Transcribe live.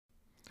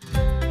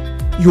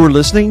You are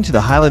listening to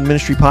the Highland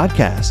Ministry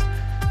Podcast.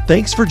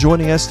 Thanks for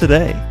joining us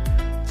today.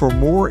 For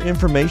more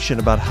information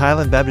about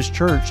Highland Baptist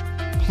Church,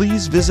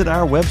 please visit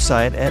our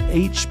website at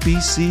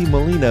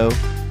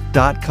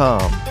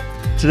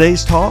hbcmolino.com.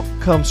 Today's talk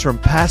comes from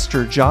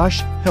Pastor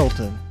Josh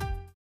Helton.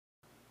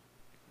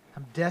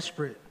 I'm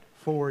desperate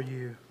for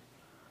you.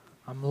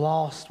 I'm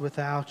lost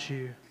without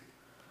you.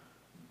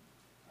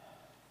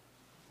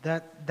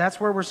 That's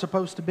where we're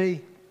supposed to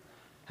be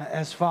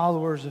as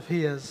followers of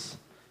His.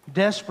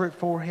 Desperate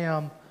for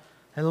Him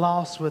and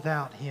lost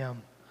without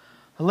Him.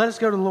 Let us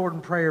go to the Lord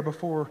in prayer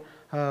before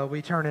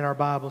we turn in our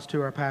Bibles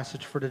to our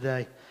passage for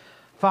today.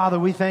 Father,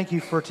 we thank You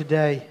for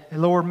today.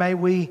 And Lord, may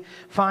we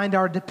find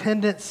our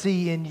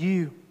dependency in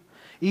You,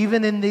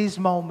 even in these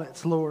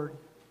moments, Lord.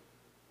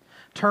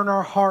 Turn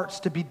our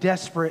hearts to be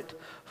desperate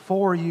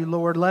for You,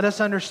 Lord. Let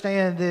us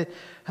understand that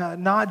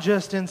not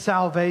just in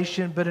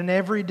salvation, but in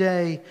every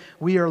day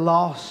we are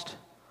lost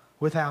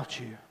without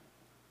You.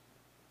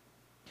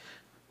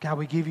 God,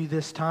 we give You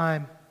this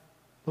time.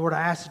 Lord,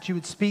 I ask that You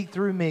would speak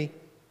through me.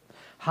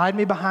 Hide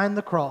me behind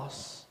the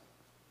cross.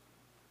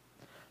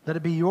 Let it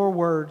be Your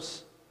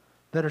words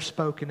that are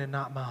spoken and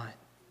not mine.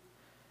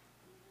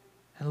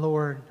 And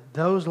Lord,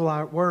 those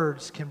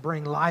words can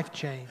bring life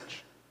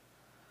change.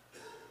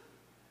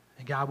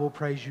 And God, will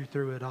praise You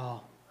through it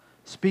all.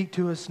 Speak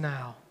to us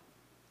now.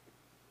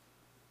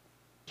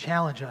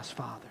 Challenge us,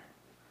 Father.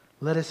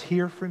 Let us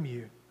hear from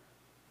You.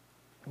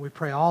 And we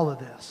pray all of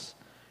this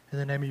in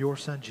the name of Your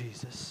Son,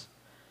 Jesus.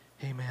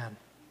 Amen.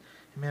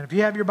 Amen. If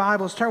you have your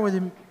Bibles, turn with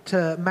me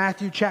to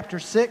Matthew chapter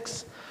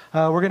 6.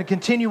 We're going to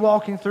continue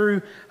walking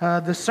through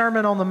the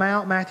Sermon on the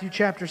Mount, Matthew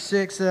chapter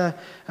 6. I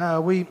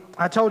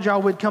told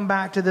y'all we'd come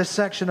back to this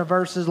section of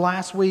verses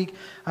last week.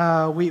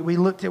 We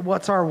looked at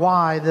what's our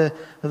why,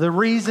 the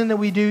reason that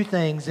we do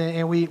things,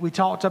 and we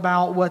talked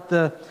about what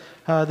the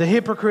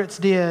hypocrites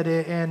did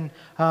and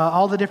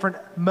all the different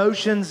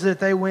motions that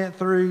they went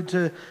through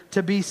to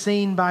be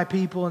seen by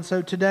people. And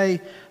so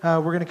today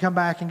we're going to come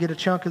back and get a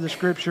chunk of the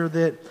scripture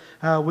that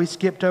we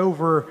skipped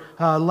over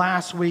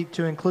last week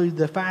to include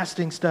the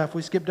fasting stuff.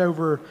 We skipped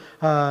over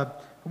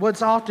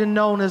what's often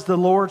known as the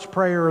Lord's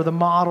Prayer or the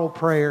model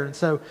prayer. And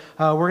so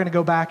we're going to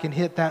go back and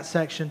hit that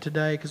section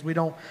today because we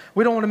don't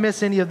want to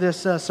miss any of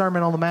this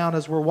Sermon on the Mount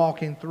as we're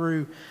walking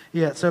through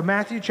it. So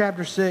Matthew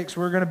chapter 6,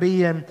 we're going to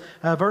be in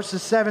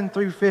verses 7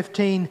 through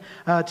 15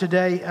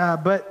 today.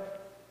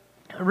 But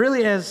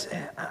really, as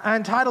I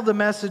entitled the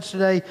message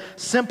today,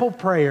 Simple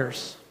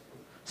Prayers.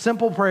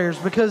 Simple prayers,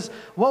 because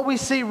what we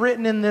see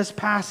written in this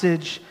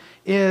passage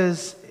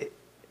is,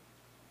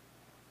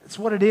 it's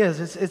what it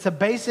is. It's a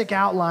basic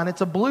outline.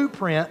 It's a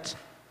blueprint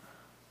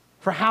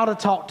for how to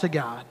talk to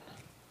God.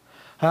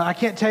 I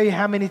can't tell you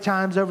how many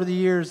times over the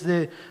years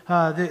that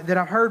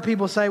I've heard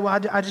people say,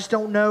 well, I just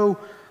don't know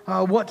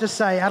what to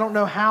say. I don't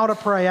know how to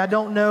pray. I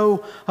don't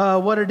know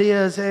what it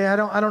is. I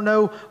don't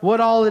know what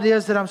all it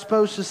is that I'm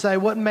supposed to say.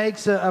 What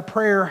makes a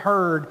prayer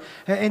heard?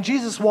 And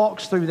Jesus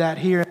walks through that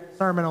here in the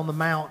Sermon on the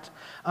Mount.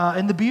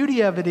 And the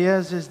beauty of it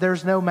is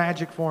there's no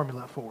magic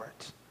formula for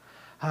it.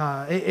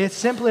 It's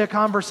simply a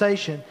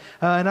conversation.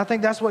 And I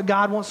think that's what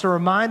God wants to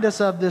remind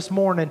us of this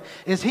morning,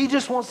 is He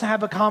just wants to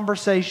have a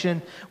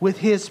conversation with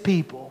His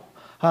people.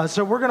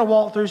 So we're going to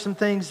walk through some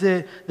things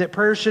that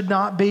prayer should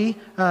not be,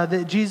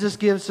 that Jesus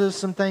gives us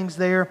some things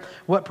there,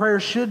 what prayer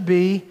should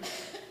be,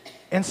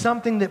 and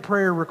something that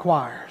prayer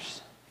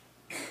requires.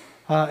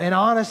 And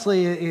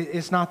honestly,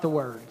 it's not the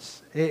words.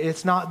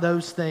 It's not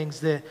those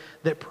things that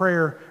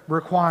prayer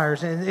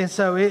requires. And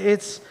so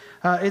it's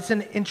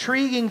an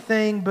intriguing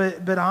thing,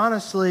 but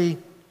honestly,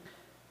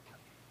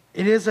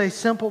 it is a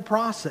simple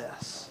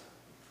process.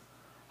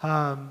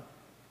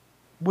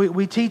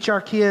 We teach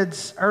our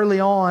kids early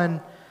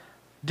on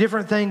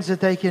different things that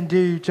they can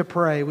do to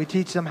pray. We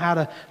teach them how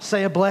to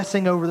say a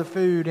blessing over the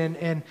food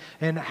and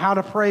how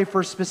to pray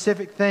for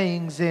specific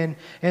things and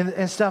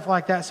stuff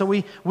like that. So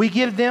we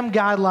give them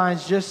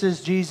guidelines just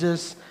as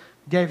Jesus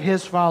gave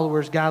His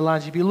followers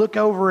guidelines. If you look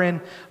over in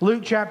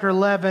Luke chapter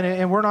 11,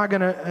 and we're not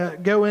going to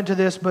go into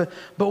this, but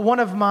one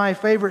of my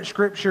favorite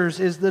scriptures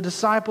is the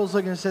disciples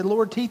looking and said,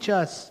 Lord, teach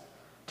us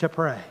to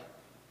pray.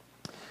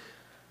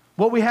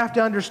 What we have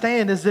to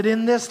understand is that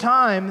in this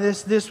time,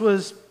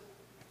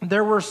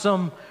 there were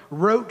some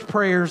rote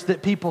prayers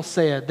that people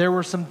said. There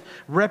were some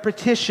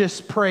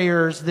repetitious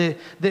prayers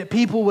that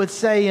people would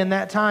say in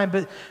that time,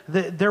 but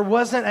there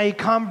wasn't a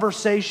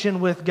conversation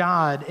with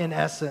God in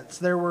essence.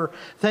 There were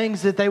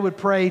things that they would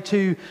pray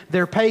to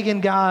their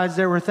pagan gods.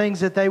 There were things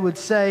that they would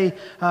say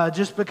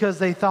just because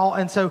they thought.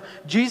 And so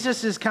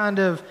Jesus is kind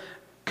of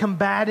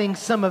combating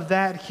some of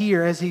that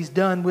here as He's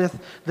done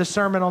with the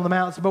Sermon on the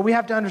Mount. But we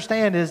have to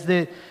understand is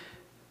that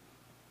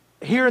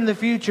here in the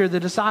future, the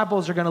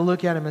disciples are going to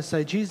look at Him and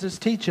say, Jesus,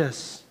 teach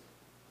us.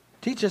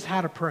 Teach us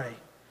how to pray.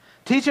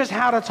 Teach us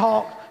how to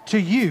talk to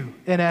you,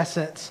 in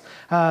essence.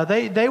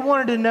 They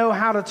wanted to know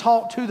how to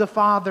talk to the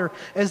Father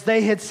as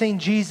they had seen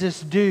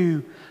Jesus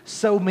do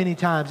so many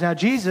times. Now,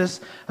 Jesus,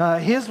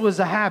 his was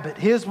a habit.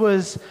 His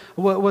was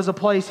a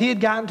place. He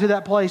had gotten to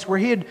that place where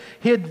he'd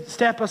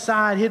step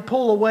aside, he'd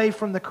pull away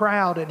from the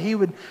crowd, and he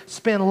would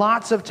spend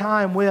lots of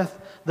time with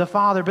the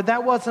Father. But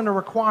that wasn't a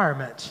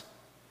requirement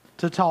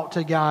to talk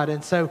to God.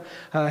 And so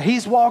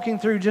he's walking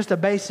through just a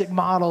basic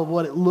model of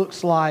what it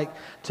looks like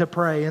to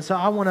pray. And so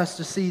I want us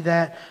to see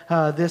that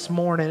this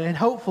morning. And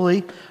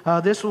hopefully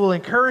this will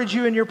encourage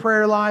you in your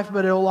prayer life,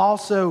 but it will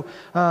also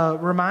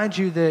remind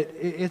you that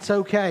it's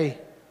okay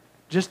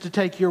just to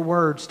take your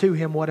words to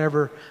Him,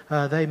 whatever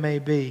they may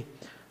be.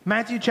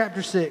 Matthew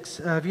chapter 6,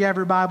 if you have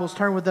your Bibles,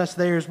 turn with us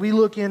there as we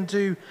look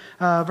into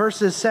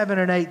verses 7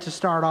 and 8 to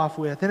start off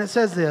with. And it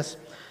says this,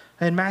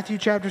 in Matthew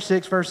chapter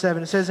 6, verse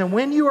 7, it says, "And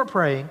when you are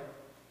praying,"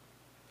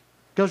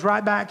 goes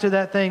right back to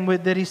that thing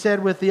that he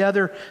said with the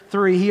other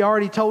three. He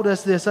already told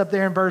us this up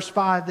there in verse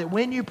 5, that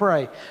when you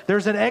pray,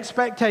 there's an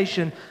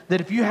expectation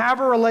that if you have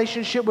a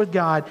relationship with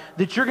God,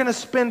 that you're going to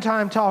spend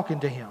time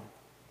talking to Him.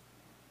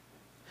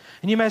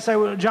 And you may say,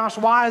 well, Josh,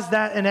 why is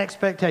that an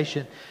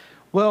expectation?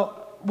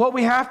 Well, what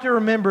we have to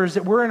remember is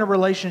that we're in a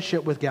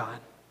relationship with God.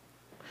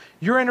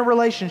 You're in a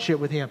relationship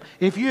with Him.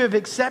 If you have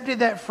accepted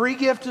that free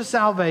gift of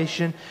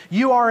salvation,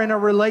 you are in a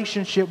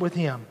relationship with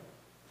Him.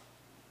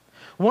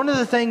 One of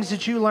the things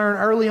that you learn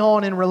early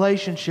on in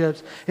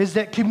relationships is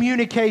that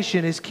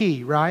communication is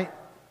key, right?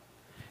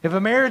 If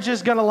a marriage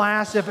is going to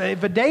last, if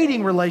a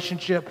dating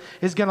relationship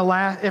is going to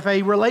last, if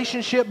a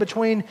relationship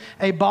between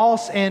a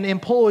boss and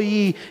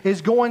employee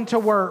is going to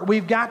work,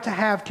 we've got to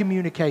have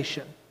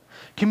communication.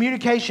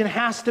 Communication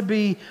has to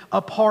be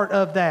a part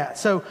of that.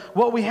 So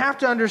what we have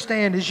to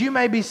understand is you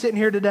may be sitting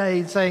here today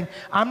and saying,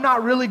 I'm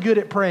not really good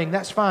at praying.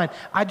 That's fine.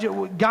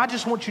 God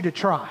just wants you to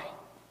try.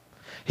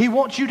 He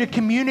wants you to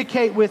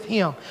communicate with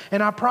Him.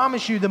 And I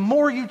promise you, the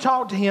more you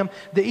talk to Him,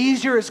 the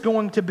easier it's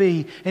going to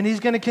be. And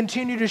He's going to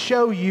continue to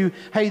show you,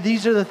 hey,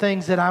 these are the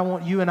things that I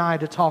want you and I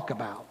to talk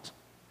about.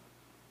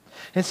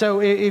 And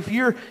so if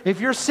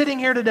you're sitting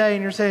here today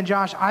and you're saying,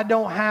 Josh, I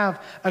don't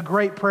have a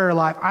great prayer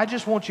life, I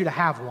just want you to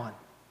have one.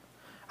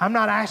 I'm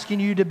not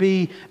asking you to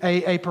be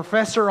a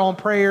professor on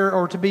prayer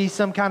or to be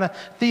some kind of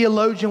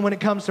theologian when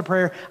it comes to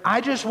prayer. I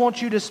just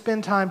want you to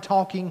spend time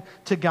talking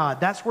to God.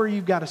 That's where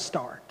you've got to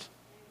start.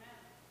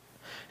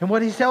 And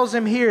what he tells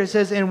him here, it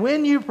says, and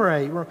when you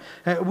pray,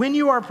 when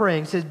you are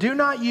praying, it says, do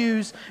not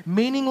use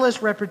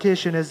meaningless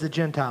repetition as the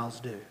Gentiles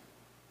do.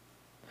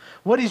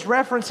 What he's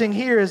referencing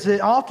here is that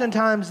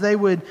oftentimes they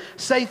would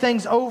say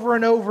things over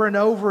and over and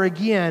over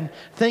again,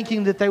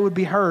 thinking that they would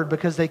be heard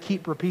because they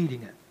keep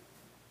repeating it.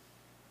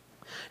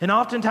 And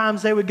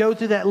oftentimes they would go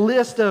through that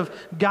list of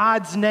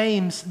God's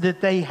names that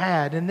they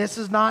had. And this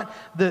is not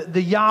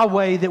the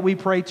Yahweh that we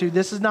pray to.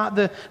 This is not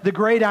the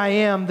great I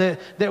am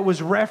that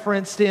was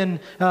referenced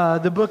in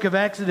the book of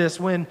Exodus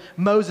when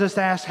Moses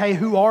asked, hey,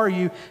 who are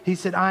you? He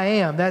said, I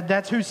am.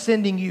 That's who's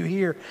sending you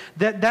here.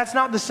 That's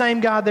not the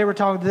same God they were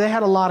talking to. They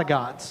had a lot of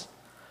gods.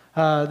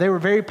 They were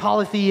very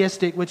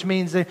polytheistic, which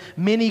means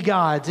many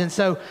gods. And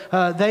so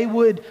they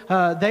would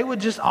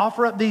just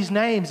offer up these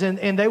names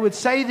and they would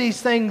say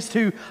these things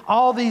to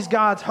all these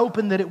gods,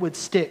 hoping that it would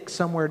stick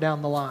somewhere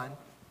down the line.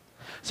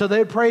 So they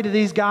would pray to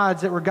these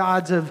gods that were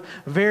gods of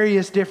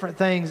various different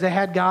things. They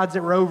had gods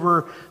that were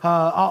over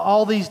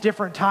all these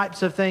different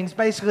types of things.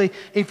 Basically,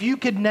 if you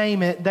could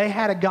name it, they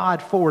had a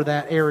god for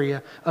that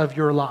area of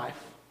your life.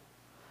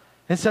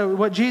 And so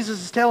what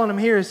Jesus is telling them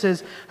here, it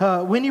says,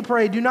 when you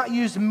pray, do not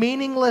use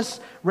meaningless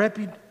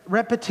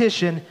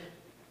repetition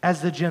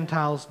as the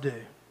Gentiles do.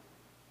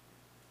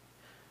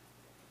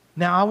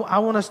 Now, I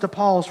want us to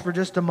pause for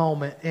just a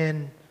moment,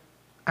 and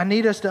I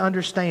need us to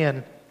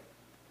understand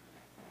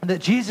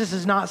that Jesus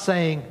is not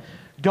saying,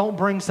 don't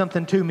bring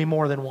something to me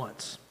more than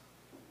once.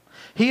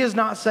 He is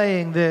not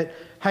saying that,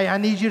 hey, I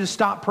need you to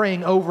stop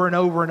praying over and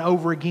over and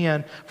over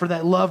again for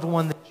that loved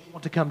one that you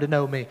want to come to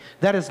know me.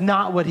 That is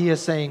not what he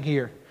is saying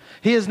here.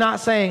 He is not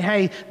saying,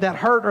 hey, that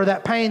hurt or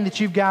that pain that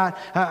you've got,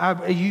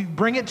 you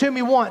bring it to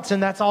me once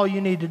and that's all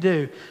you need to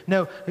do.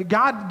 No,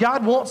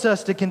 God wants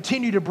us to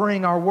continue to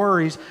bring our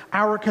worries,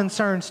 our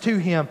concerns to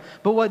Him.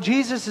 But what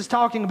Jesus is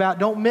talking about,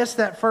 don't miss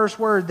that first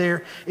word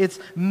there, it's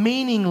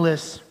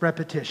meaningless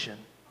repetition.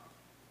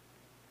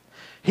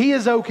 He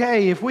is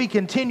okay if we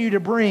continue to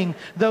bring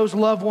those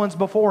loved ones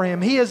before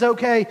Him. He is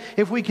okay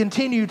if we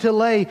continue to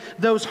lay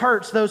those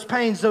hurts, those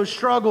pains, those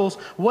struggles,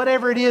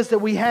 whatever it is that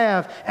we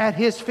have at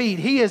His feet.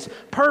 He is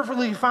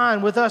perfectly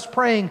fine with us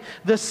praying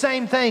the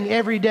same thing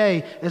every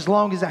day as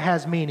long as it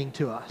has meaning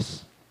to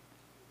us.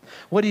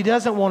 What He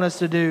doesn't want us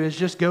to do is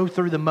just go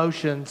through the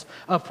motions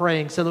of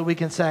praying so that we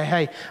can say,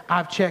 hey,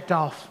 I've checked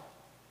off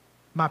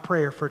my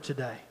prayer for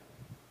today.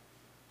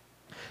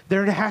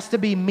 There has to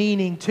be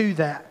meaning to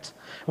that.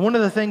 One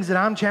of the things that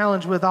I'm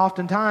challenged with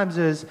oftentimes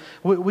is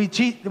we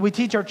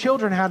teach our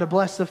children how to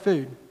bless the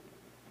food.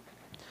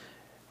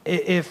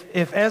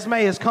 If Esme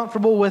is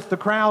comfortable with the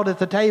crowd at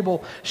the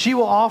table, she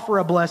will offer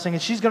a blessing,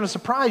 and she's going to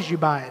surprise you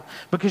by it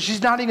because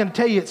she's not even going to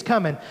tell you it's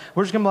coming.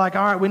 We're just going to be like,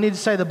 all right, we need to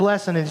say the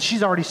blessing, and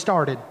she's already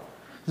started.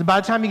 So by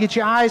the time you get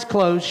your eyes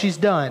closed, she's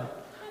done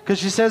because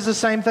she says the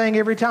same thing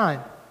every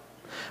time.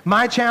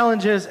 My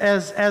challenge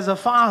as a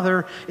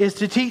father is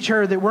to teach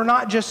her that we're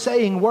not just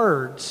saying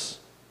words,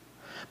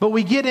 but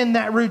we get in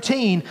that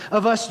routine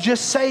of us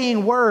just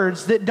saying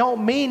words that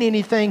don't mean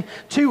anything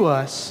to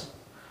us.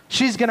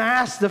 She's going to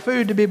ask the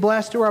food to be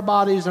blessed to our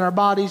bodies and our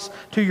bodies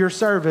to your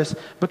service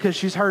because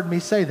she's heard me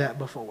say that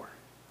before.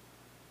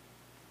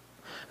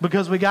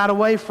 Because we got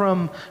away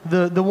from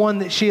the one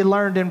that she had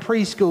learned in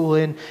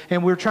preschool,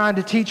 and we're trying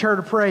to teach her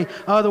to pray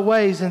other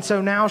ways. And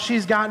so now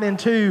she's gotten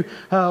into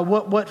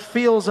what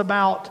feels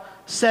about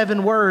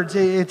 7 words.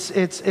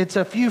 It's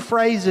a few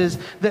phrases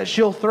that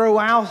she'll throw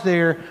out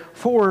there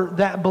for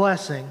that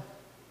blessing.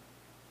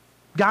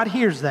 God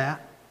hears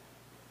that.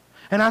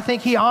 And I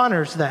think He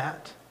honors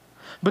that,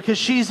 because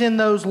she's in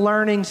those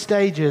learning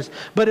stages.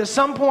 But at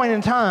some point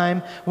in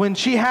time, when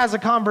she has a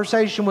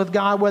conversation with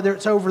God, whether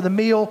it's over the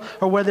meal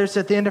or whether it's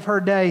at the end of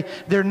her day,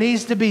 there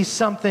needs to be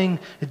something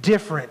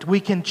different. We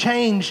can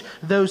change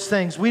those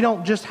things. We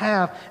don't just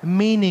have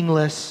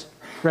meaningless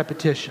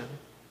repetition.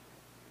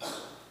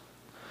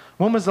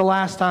 When was the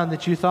last time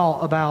that you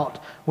thought about,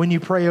 when you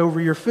pray over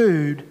your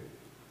food,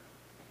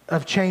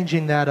 of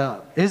changing that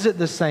up? Is it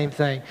the same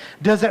thing?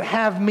 Does it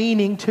have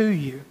meaning to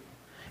you?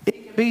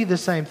 It can be the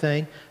same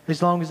thing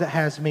as long as it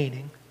has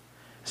meaning.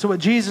 So what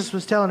Jesus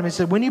was telling him, He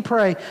said, when you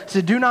pray, He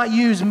said, do not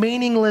use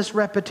meaningless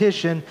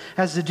repetition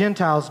as the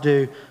Gentiles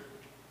do,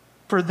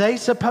 for they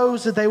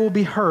suppose that they will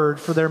be heard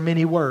for their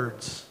many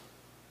words.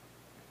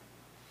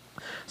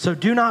 So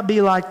do not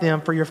be like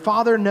them, for your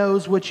Father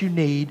knows what you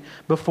need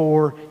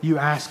before you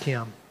ask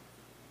Him.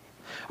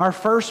 Our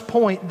first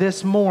point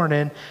this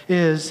morning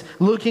is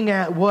looking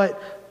at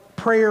what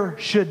prayer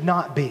should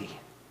not be.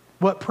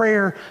 What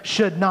prayer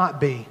should not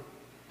be.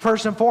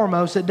 First and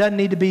foremost, it doesn't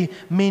need to be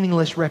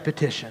meaningless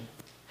repetition.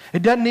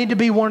 It doesn't need to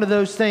be one of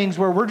those things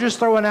where we're just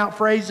throwing out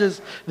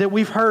phrases that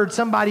we've heard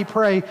somebody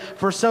pray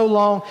for so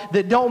long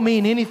that don't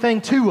mean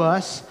anything to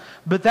us,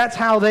 but that's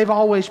how they've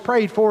always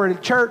prayed for it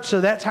at church,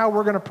 so that's how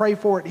we're going to pray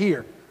for it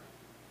here.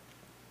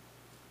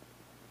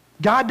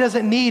 God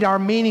doesn't need our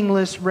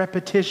meaningless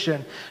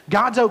repetition.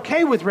 God's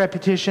okay with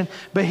repetition,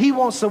 but He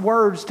wants the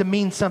words to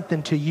mean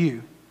something to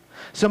you.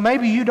 So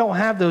maybe you don't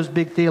have those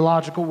big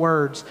theological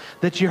words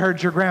that you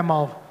heard your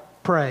grandma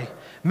pray.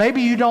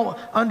 Maybe you don't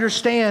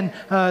understand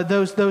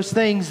those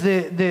things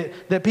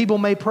that people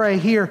may pray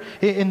here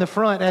in the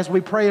front as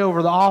we pray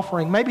over the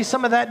offering. Maybe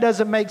some of that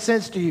doesn't make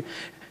sense to you.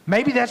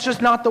 Maybe that's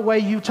just not the way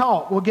you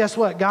talk. Well, guess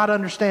what? God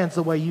understands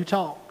the way you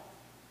talk.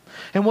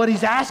 And what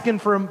He's asking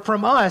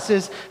from us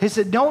is, He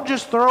said, don't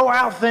just throw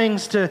out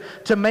things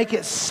to make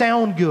it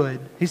sound good.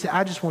 He said,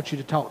 I just want you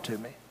to talk to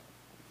me.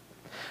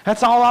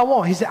 That's all I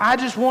want. He said, I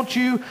just want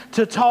you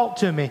to talk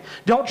to me.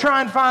 Don't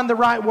try and find the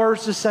right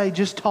words to say.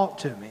 Just talk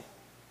to me.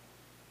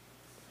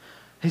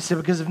 He said,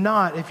 because if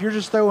not, if you're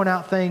just throwing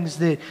out things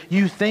that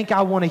you think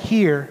I want to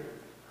hear,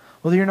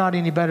 well, you're not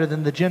any better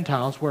than the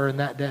Gentiles were in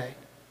that day.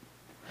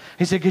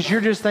 He said, because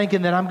you're just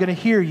thinking that I'm going to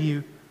hear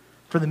you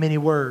for the many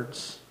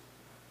words.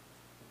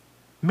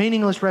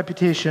 Meaningless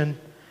repetition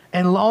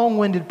and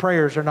long-winded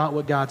prayers are not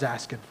what God's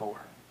asking for.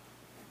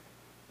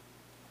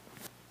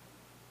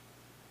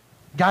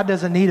 God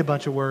doesn't need a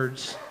bunch of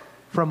words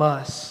from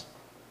us.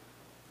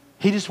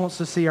 He just wants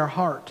to see our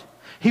heart.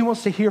 He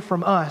wants to hear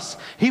from us.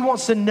 He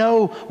wants to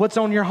know what's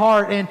on your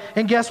heart.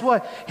 And guess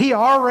what? He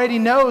already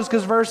knows,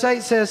 because verse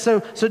 8 says,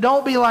 so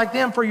don't be like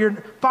them, for your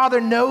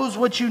Father knows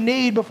what you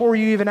need before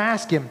you even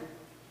ask Him.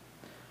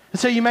 And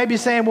so you may be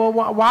saying, well,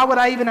 why would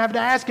I even have to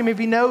ask Him if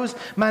He knows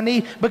my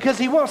need? Because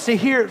He wants to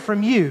hear it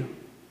from you.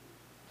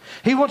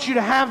 He wants you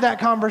to have that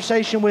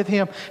conversation with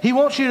Him. He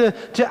wants you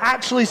to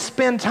actually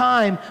spend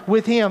time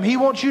with Him. He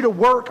wants you to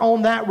work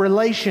on that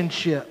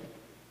relationship.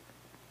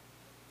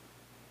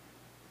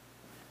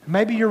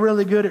 Maybe you're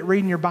really good at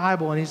reading your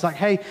Bible, and He's like,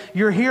 hey,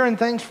 you're hearing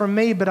things from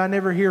me, but I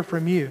never hear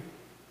from you.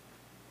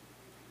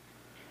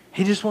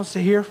 He just wants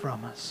to hear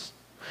from us.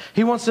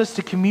 He wants us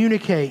to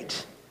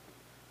communicate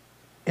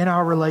in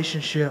our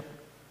relationship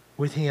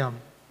with Him.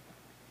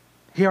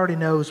 He already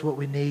knows what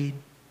we need.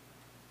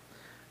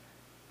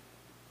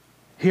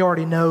 He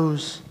already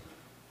knows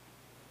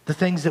the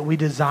things that we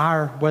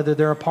desire, whether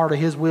they're a part of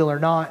His will or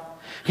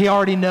not. He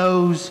already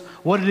knows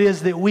what it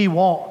is that we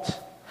want.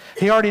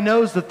 He already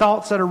knows the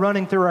thoughts that are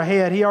running through our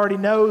head. He already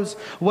knows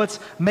what's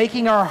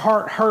making our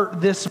heart hurt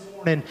this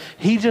morning.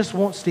 He just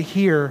wants to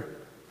hear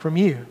from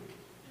you.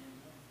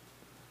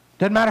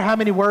 Doesn't matter how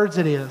many words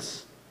it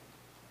is.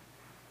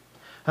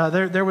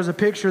 There was a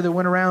picture that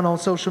went around on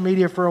social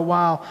media for a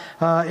while,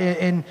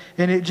 and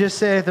it just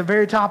said at the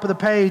very top of the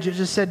page, it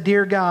just said,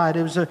 Dear God.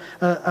 It was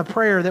a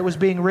prayer that was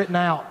being written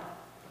out.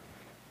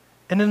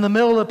 And in the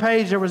middle of the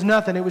page, there was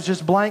nothing. It was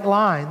just blank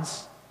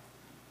lines,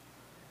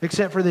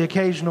 except for the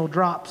occasional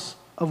drops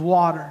of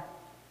water,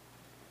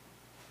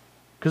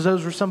 because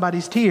those were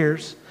somebody's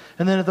tears.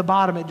 And then at the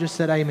bottom, it just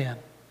said, Amen.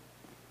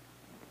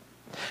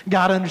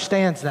 God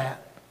understands that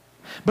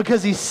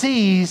because He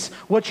sees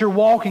what you're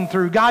walking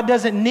through. God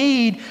doesn't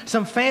need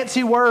some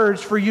fancy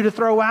words for you to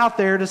throw out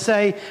there to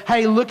say,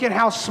 hey, look at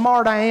how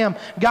smart I am.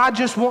 God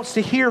just wants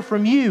to hear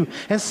from you.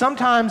 And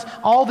sometimes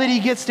all that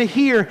He gets to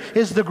hear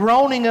is the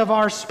groaning of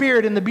our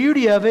spirit. And the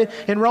beauty of it,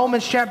 in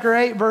Romans chapter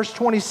 8, verse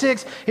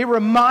 26, it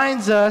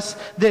reminds us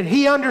that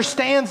He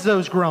understands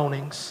those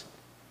groanings.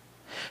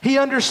 He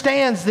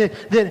understands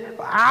that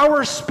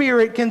our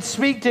spirit can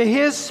speak to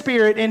His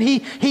spirit, and He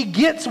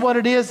gets what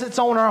it is that's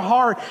on our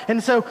heart.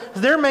 And so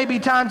there may be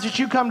times that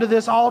you come to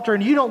this altar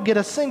and you don't get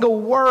a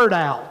single word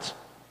out.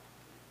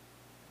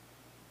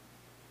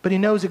 But He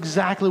knows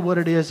exactly what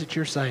it is that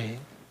you're saying.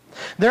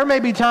 There may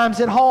be times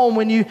at home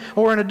when you,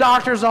 or in a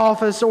doctor's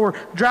office, or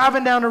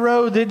driving down the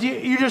road that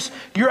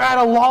you're at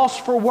a loss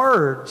for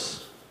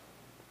words.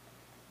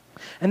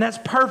 And that's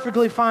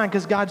perfectly fine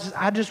because God says,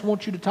 I just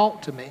want you to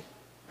talk to me.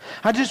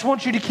 I just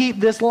want you to keep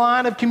this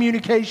line of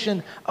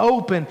communication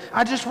open.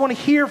 I just want to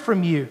hear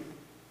from you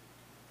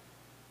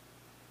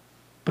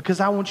because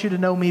I want you to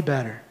know me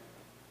better.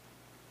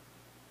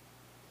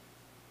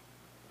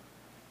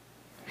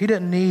 He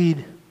doesn't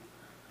need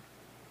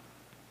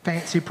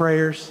fancy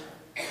prayers.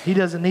 He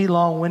doesn't need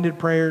long-winded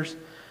prayers.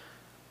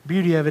 The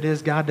beauty of it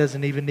is God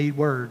doesn't even need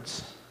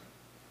words.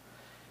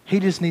 He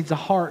just needs a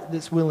heart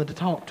that's willing to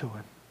talk to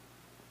Him.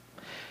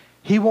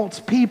 He wants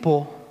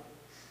people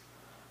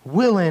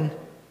willing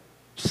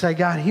to say,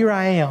 God, here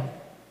I am.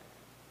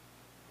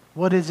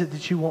 What is it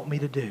that you want me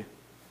to do?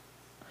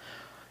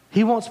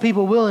 He wants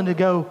people willing to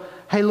go,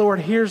 hey,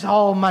 Lord, here's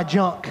all my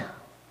junk.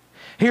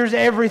 Here's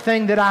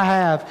everything that I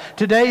have.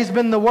 Today's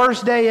been the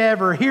worst day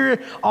ever.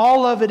 Here,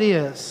 all of it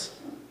is.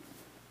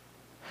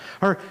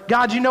 Or,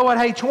 God, you know what?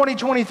 Hey,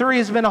 2023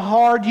 has been a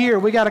hard year.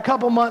 We got a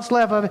couple months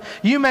left of it.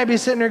 You may be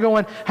sitting there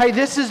going, hey,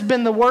 this has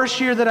been the worst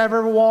year that I've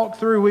ever walked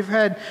through. We've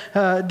had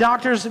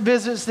doctor's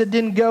visits that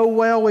didn't go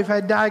well. We've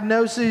had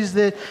diagnoses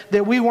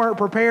that we weren't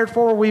prepared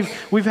for. We've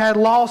had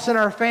loss in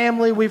our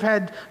family. We've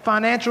had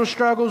financial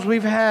struggles.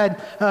 We've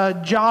had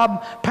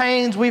job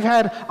pains. We've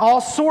had all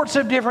sorts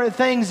of different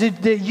things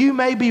that you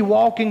may be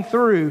walking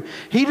through.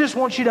 He just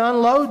wants you to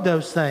unload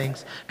those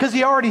things because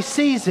He already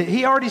sees it.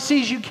 He already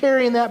sees you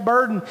carrying that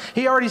burden.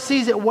 He already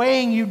sees it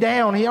weighing you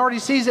down. He already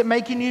sees it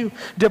making you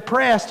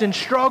depressed and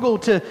struggle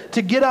to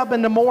get up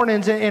in the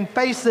mornings and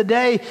face the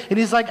day. And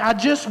He's like, I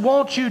just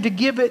want you to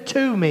give it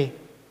to me.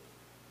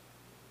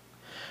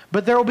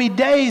 But there will be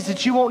days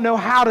that you won't know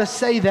how to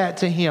say that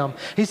to Him.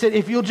 He said,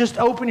 if you'll just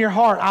open your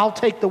heart, I'll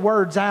take the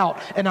words out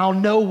and I'll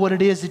know what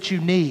it is that you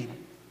need.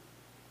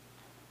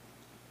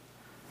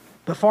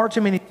 But far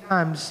too many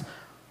times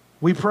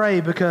we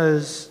pray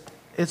because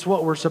it's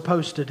what we're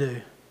supposed to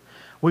do.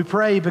 We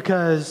pray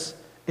because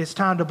it's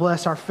time to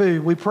bless our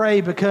food. We pray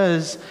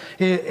because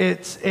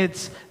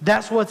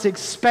that's what's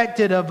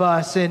expected of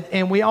us,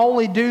 and we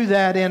only do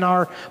that in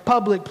our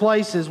public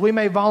places. We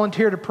may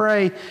volunteer to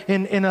pray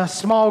in a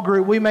small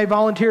group. We may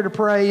volunteer to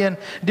pray in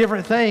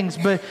different things,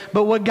 but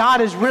what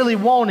God is really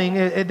wanting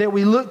that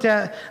we looked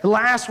at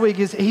last week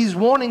is He's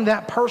wanting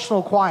that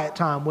personal quiet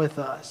time with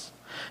us.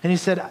 And He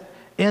said,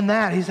 in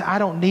that, He said, I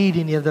don't need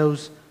any of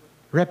those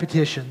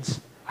repetitions.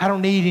 I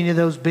don't need any of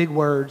those big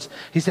words.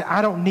 He said,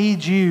 I don't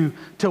need you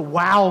to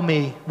wow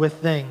me with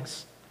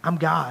things. I'm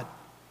God.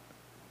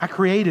 I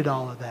created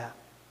all of that.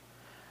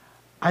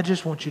 I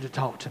just want you to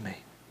talk to me.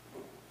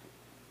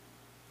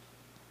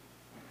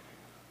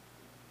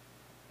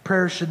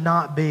 Prayer should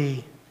not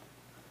be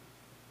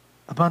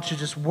a bunch of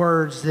just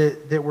words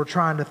that we're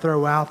trying to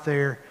throw out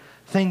there,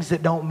 things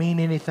that don't mean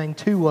anything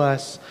to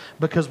us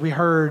because we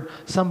heard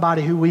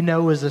somebody who we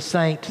know is a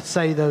saint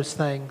say those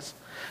things.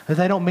 If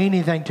they don't mean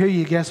anything to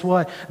you, guess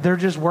what? They're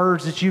just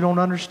words that you don't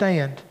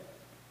understand.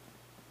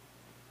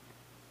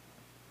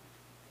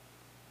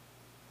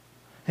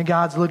 And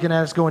God's looking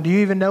at us going, do you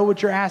even know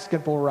what you're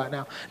asking for right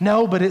now?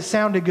 No, but it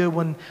sounded good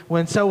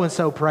when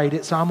so-and-so prayed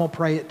it, so I'm going to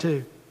pray it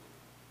too.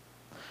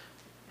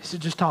 He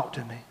said, just talk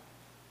to me.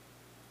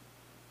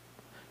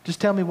 Just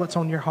tell me what's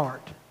on your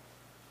heart.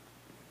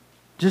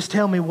 Just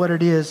tell me what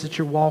it is that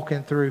you're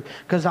walking through,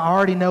 because I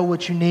already know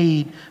what you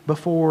need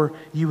before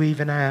you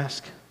even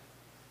ask.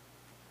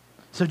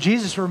 So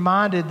Jesus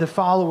reminded the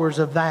followers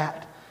of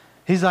that.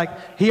 He's like,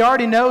 He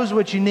already knows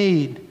what you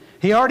need.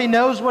 He already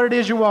knows what it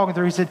is you're walking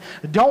through. He said,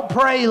 don't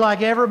pray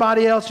like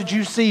everybody else that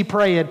you see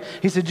praying.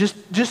 He said,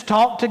 just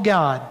talk to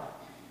God.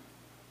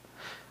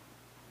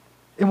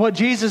 And what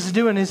Jesus is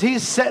doing is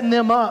He's setting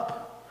them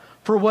up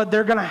for what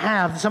they're going to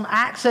have, some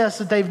access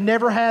that they've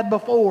never had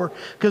before.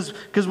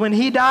 Because when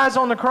He dies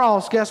on the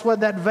cross, guess what?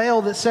 That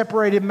veil that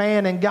separated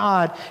man and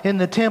God in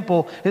the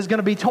temple is going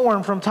to be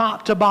torn from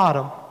top to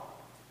bottom.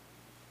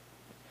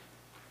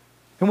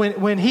 And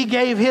when He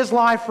gave His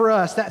life for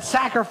us, that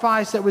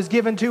sacrifice that was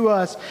given to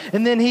us,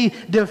 and then He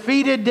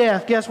defeated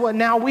death, guess what?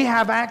 Now we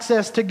have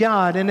access to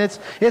God. And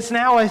it's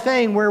now a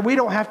thing where we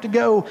don't have to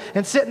go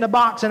and sit in a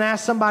box and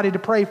ask somebody to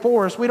pray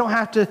for us. We don't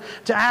have to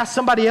ask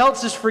somebody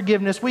else's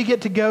forgiveness. We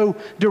get to go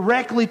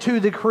directly to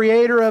the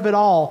Creator of it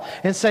all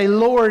and say,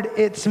 Lord,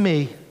 it's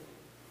me.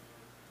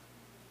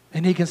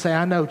 And He can say,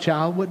 I know,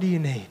 child, what do you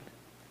need?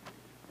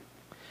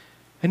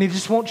 And He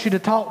just wants you to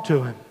talk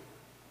to Him.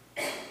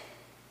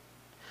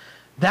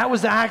 That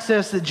was the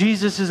access that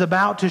Jesus is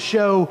about to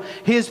show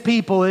His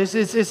people.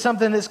 It's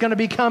something that's going to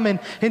be coming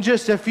in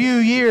just a few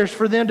years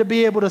for them to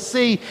be able to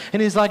see.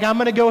 And He's like, I'm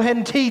going to go ahead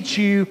and teach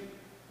you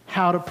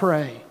how to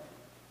pray.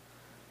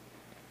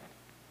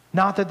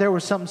 Not that there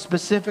was something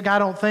specific. I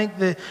don't think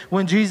that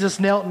when Jesus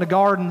knelt in the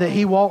garden that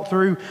He walked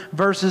through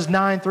verses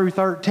 9 through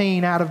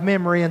 13 out of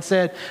memory and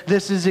said,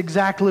 this is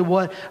exactly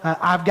what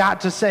I've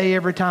got to say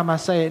every time I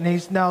say it.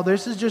 And no,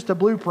 this is just a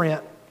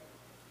blueprint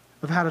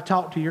of how to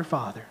talk to your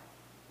Father.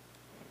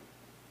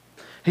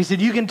 He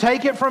said, you can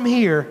take it from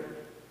here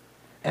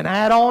and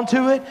add on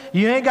to it.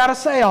 You ain't got to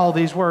say all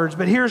these words,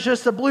 but here's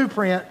just a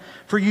blueprint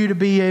for you to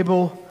be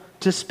able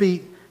to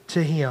speak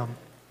to Him.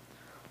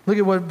 Look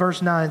at what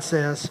verse 9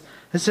 says.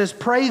 It says,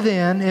 pray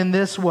then in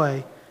this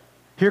way.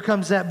 Here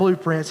comes that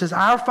blueprint. It says,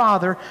 Our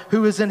Father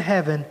who is in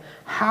heaven,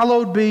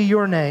 hallowed be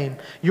your name.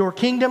 Your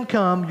kingdom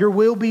come, your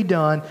will be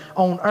done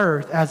on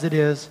earth as it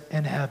is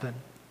in heaven.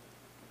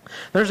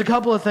 There's a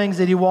couple of things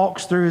that he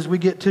walks through as we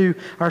get to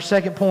our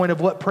second point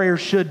of what prayer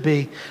should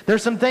be.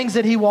 There's some things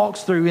that he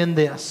walks through in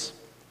this.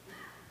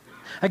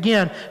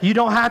 Again, you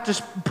don't have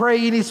to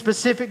pray any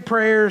specific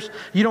prayers.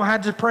 You don't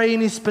have to pray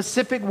any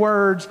specific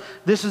words.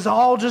 This is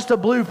all just a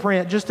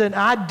blueprint, just an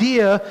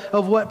idea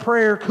of what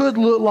prayer could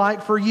look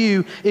like for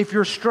you if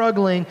you're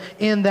struggling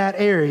in that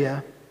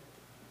area.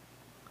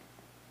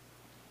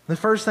 The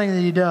first thing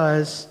that he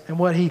does, and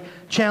what he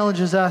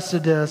challenges us to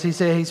do, is he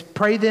says,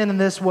 pray then in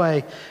this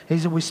way. He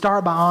said, we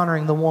start by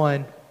honoring the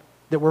one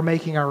that we're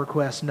making our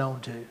requests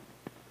known to.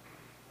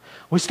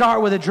 We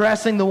start with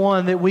addressing the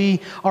one that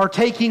we are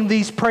taking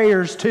these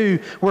prayers to.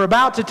 We're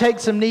about to take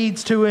some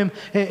needs to Him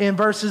in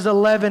verses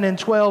 11 and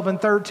 12 and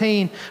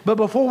 13. But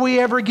before we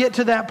ever get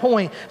to that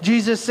point,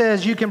 Jesus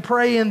says, you can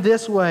pray in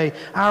this way.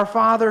 Our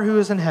Father who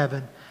is in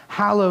heaven,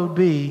 hallowed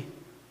be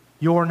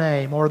your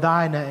name or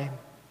thy name,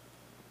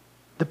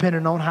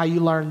 depending on how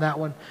you learned that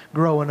one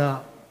growing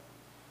up.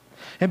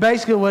 And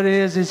basically what it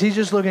is he's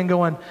just looking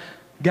going,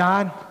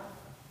 God,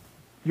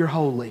 you're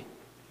holy.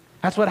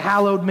 That's what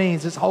hallowed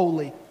means. It's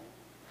holy.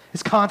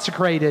 It's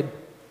consecrated.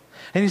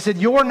 And he said,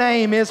 your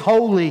name is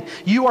holy.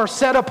 You are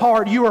set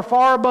apart. You are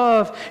far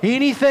above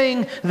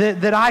anything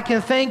that I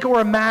can think or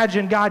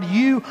imagine. God,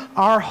 you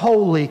are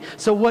holy.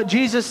 So what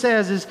Jesus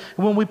says is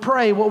when we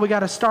pray, what we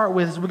got to start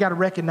with is we got to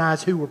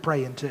recognize who we're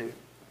praying to.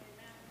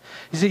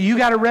 He said, you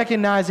got to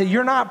recognize that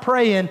you're not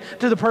praying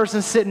to the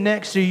person sitting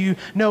next to you.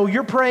 No,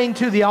 you're praying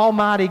to the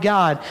Almighty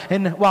God.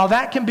 And while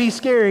that can be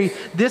scary,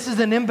 this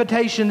is an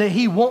invitation that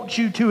He wants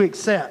you to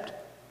accept.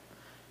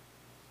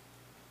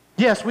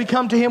 Yes, we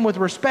come to Him with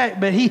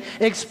respect, but He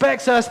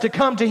expects us to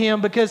come to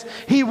Him because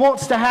He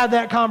wants to have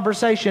that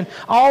conversation.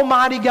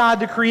 Almighty God,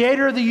 the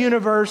creator of the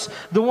universe,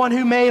 the one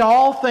who made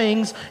all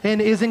things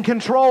and is in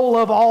control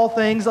of all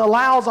things,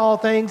 allows all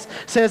things,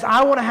 says,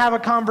 I want to have a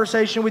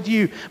conversation with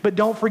you, but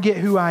don't forget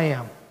who I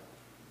am.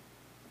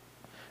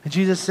 And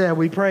Jesus said,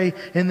 we pray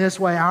in this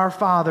way, Our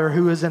Father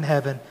who is in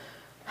heaven,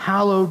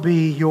 hallowed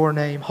be your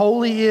name.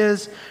 Holy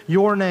is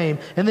your name.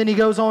 And then he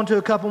goes on to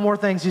a couple more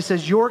things. He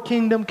says, your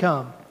kingdom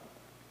come.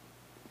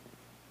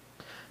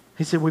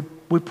 He said,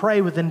 we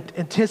pray with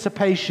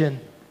anticipation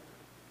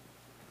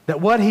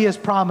that what He has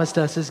promised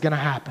us is going to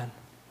happen.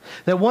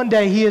 That one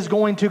day He is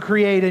going to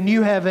create a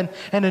new heaven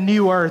and a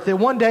new earth. That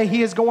one day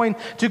He is going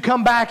to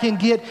come back and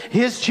get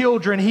His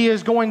children. He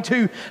is going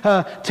to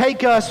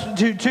take us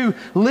to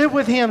live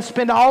with Him,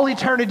 spend all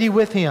eternity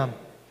with Him.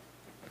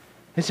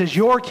 It says,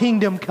 your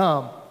kingdom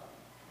come.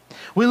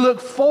 We look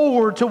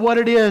forward to what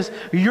it is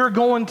you're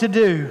going to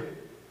do.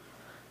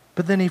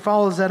 But then He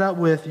follows that up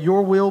with,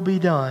 your will be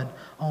done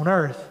on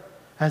earth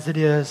as it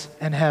is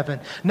in heaven.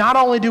 Not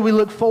only do we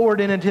look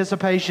forward in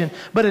anticipation,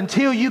 but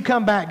until you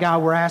come back,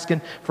 God, we're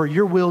asking for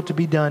your will to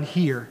be done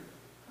here,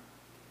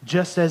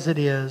 just as it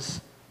is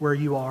where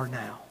you are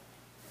now.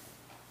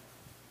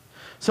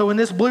 So in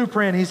this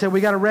blueprint, he said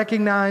we got to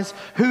recognize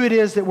who it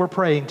is that we're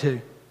praying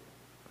to.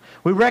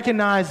 We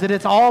recognize that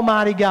it's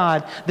Almighty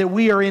God that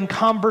we are in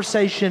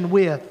conversation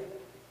with.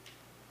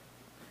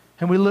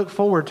 And we look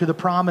forward to the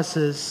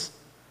promises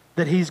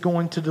that He's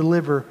going to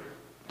deliver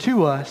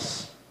to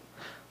us.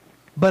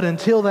 But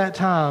until that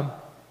time,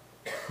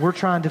 we're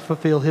trying to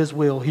fulfill His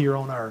will here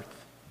on earth.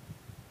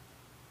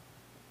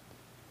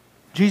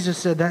 Jesus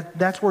said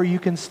that's where you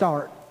can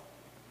start.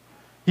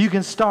 You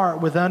can start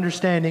with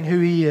understanding who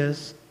He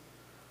is,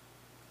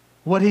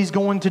 what He's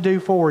going to do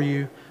for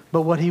you,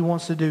 but what He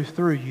wants to do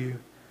through you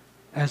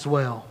as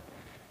well.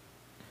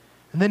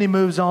 And then he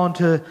moves on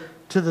to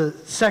the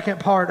second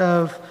part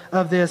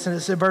of this, and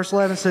it's in verse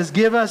 11 says,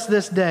 give us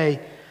this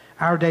day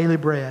our daily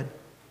bread.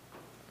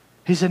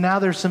 He said, now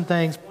there's some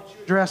things. I want you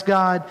address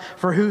God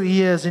for who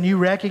He is, and you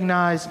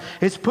recognize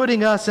it's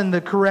putting us in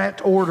the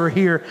correct order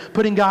here,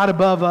 putting God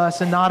above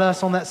us and not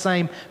us on that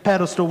same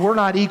pedestal. We're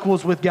not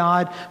equals with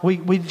God.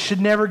 We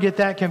should never get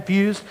that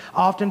confused.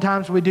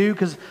 Oftentimes we do,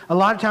 because a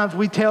lot of times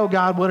we tell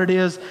God what it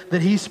is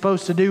that He's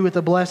supposed to do with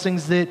the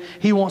blessings that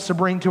He wants to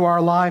bring to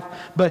our life,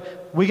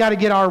 but we got to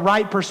get our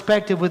right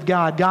perspective with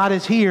God. God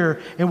is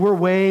here, and we're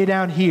way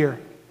down here.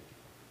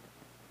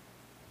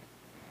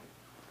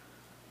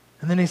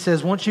 And then he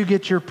says, once you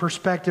get your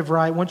perspective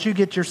right, once you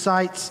get your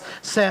sights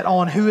set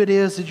on who it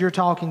is that you're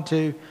talking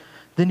to,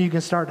 then you can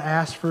start to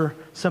ask for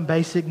some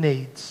basic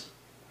needs.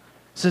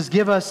 It says,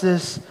 give us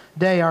this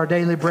day our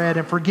daily bread,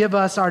 and forgive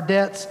us our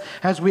debts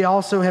as we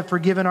also have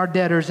forgiven our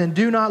debtors. And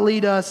do not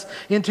lead us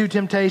into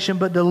temptation,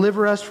 but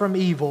deliver us from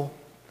evil.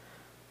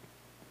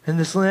 And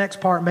this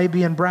next part may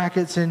be in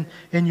brackets in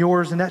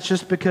yours, and that's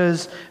just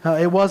because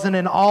it wasn't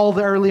in all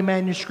the early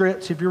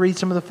manuscripts. If you read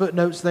some of the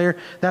footnotes there,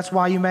 that's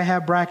why you may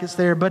have brackets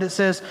there. But it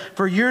says,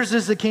 for yours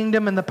is the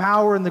kingdom and the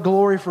power and the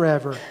glory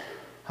forever.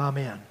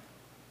 Amen.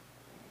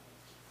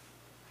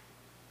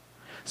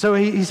 So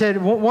he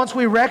said, once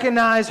we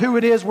recognize who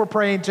it is we're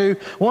praying to,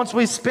 once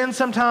we spend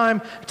some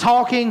time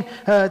talking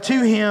to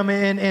Him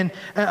and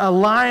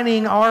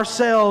aligning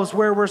ourselves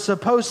where we're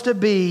supposed to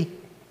be,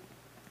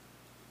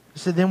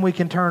 so then we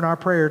can turn our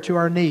prayer to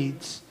our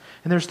needs.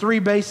 And there's three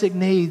basic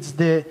needs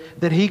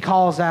that he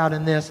calls out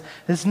in this.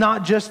 It's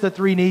not just the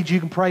three needs you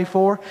can pray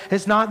for.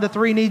 It's not the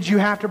three needs you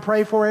have to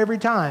pray for every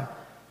time.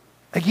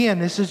 Again,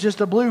 this is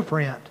just a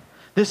blueprint.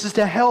 This is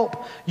to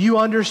help you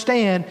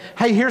understand,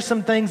 hey, here's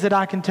some things that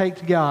I can take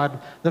to God.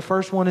 The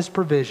first one is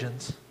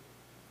provisions.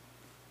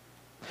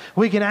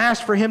 We can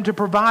ask for Him to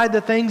provide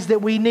the things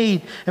that we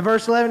need. In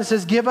verse 11 it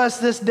says, give us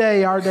this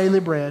day our daily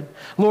bread.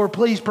 Lord,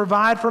 please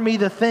provide for me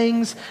the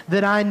things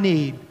that I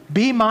need.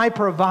 Be my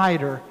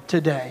provider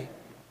today.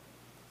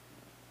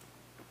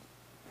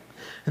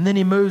 And then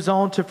he moves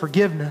on to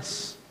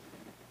forgiveness.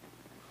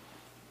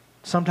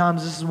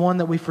 Sometimes this is one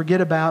that we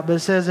forget about, but it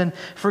says, and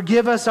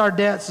forgive us our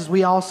debts as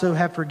we also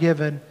have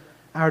forgiven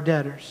our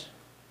debtors.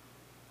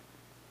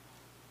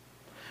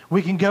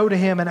 We can go to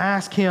Him and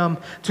ask Him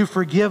to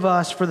forgive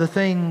us for the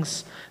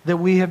things that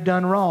we have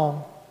done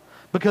wrong,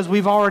 because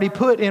we've already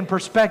put in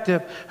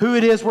perspective who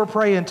it is we're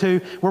praying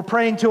to. We're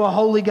praying to a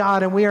holy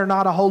God, and we are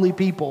not a holy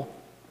people.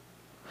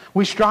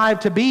 We strive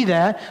to be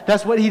that.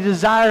 That's what He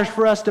desires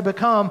for us to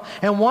become.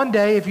 And one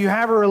day, if you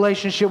have a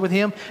relationship with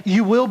Him,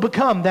 you will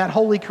become that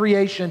holy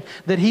creation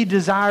that He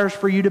desires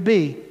for you to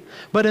be.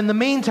 But in the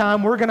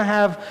meantime, we're going to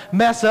have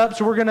mess ups.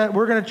 We're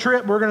going to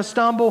trip. We're going to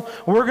stumble.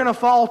 We're going to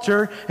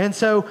falter. And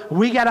so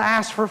we got to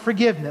ask for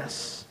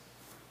forgiveness.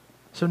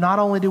 So not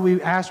only do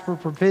we ask for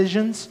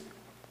provisions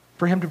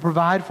for Him to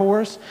provide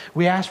for us,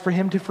 we ask for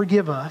Him to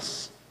forgive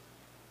us,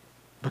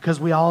 because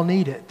we all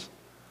need it.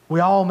 We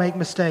all make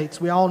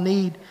mistakes. We all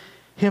need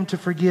Him to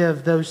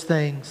forgive those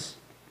things.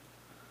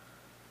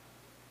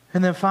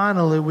 And then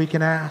finally, we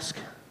can ask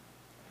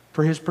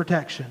for His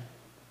protection.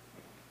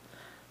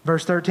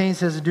 Verse 13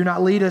 says, do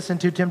not lead us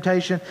into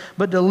temptation,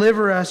 but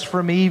deliver us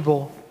from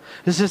evil.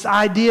 It's this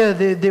idea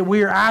that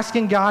we are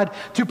asking God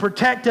to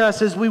protect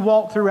us as we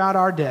walk throughout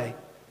our day.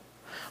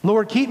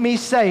 Lord, keep me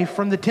safe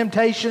from the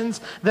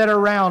temptations that are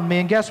around me.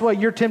 And guess what?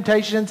 Your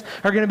temptations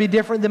are going to be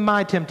different than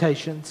my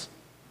temptations.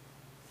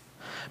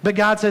 But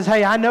God says,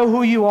 hey, I know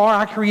who you are.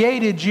 I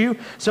created you,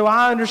 so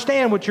I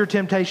understand what your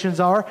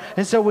temptations are.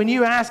 And so when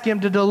you ask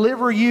Him to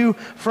deliver you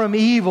from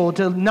evil,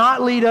 to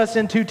not lead us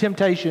into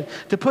temptation,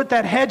 to put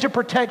that hedge of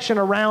protection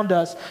around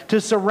us,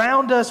 to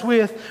surround us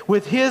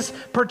with His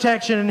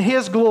protection and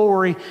His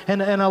glory,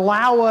 and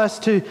allow us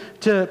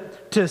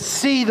to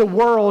see the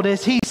world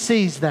as He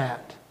sees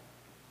that.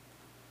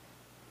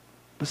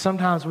 But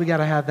sometimes we got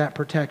to have that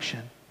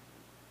protection.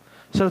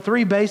 So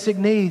 3 basic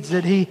needs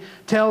that he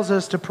tells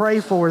us to pray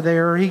for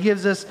there. He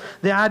gives us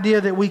the idea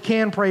that we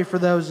can pray for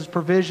those as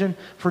provision,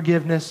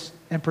 forgiveness,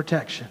 and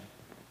protection.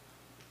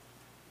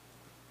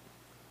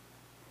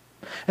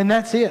 And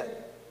that's it.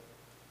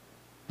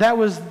 That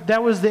was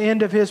the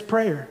end of his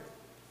prayer.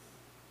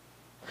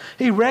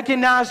 He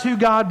recognized who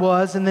God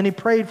was, and then he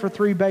prayed for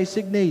 3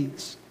 basic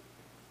needs.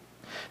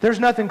 There's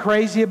nothing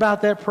crazy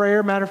about that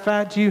prayer. Matter of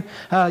fact, you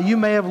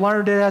may have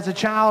learned it as a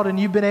child and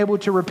you've been able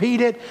to repeat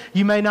it.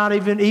 You may not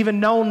even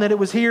known that it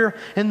was here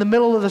in the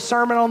middle of the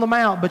Sermon on the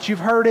Mount, but you've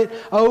heard it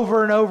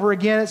over and over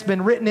again. It's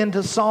been written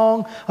into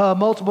song,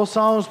 multiple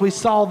songs. We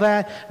saw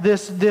that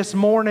this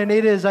morning.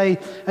 It is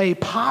a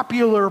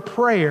popular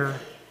prayer.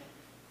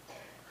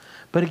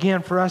 But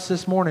again, for us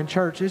this morning,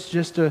 church, it's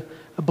just a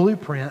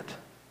blueprint.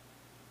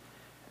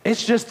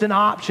 It's just an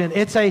option.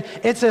 It's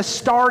a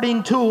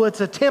starting tool.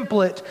 It's a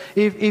template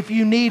if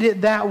you need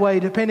it that way,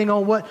 depending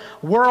on what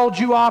world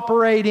you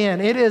operate in.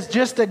 It is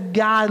just a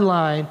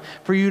guideline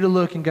for you to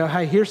look and go,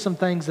 hey, here's some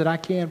things that I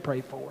can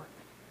pray for.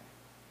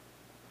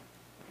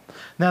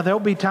 Now, there'll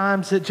be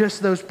times that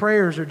just those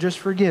prayers are just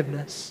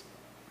forgiveness.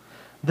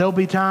 There'll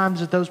be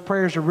times that those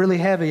prayers are really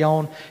heavy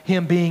on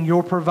Him being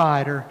your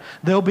provider.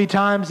 There'll be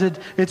times that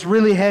it's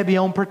really heavy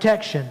on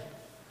protection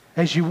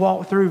as you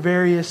walk through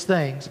various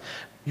things.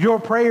 Your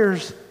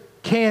prayers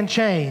can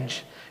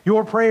change.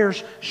 Your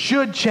prayers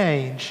should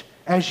change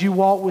as you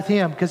walk with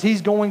Him, because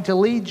He's going to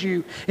lead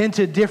you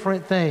into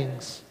different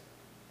things.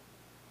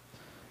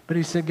 But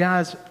He said,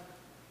 guys,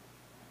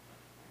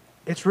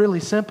 it's really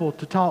simple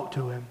to talk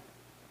to Him.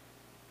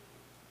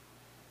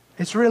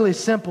 It's really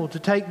simple to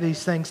take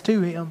these things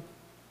to Him.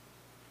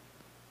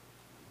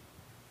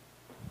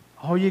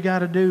 All you got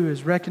to do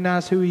is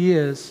recognize who He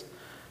is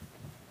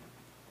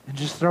and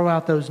just throw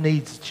out those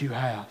needs that you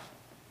have.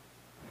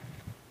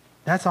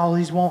 That's all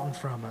He's wanting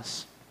from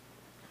us.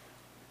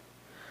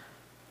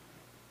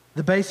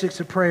 The basics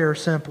of prayer are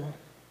simple.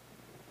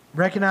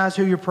 Recognize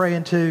who you're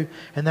praying to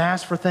and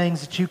ask for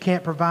things that you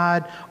can't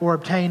provide or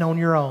obtain on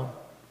your own.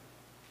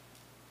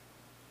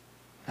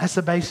 That's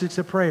the basics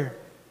of prayer.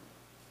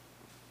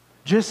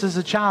 Just as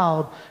a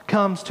child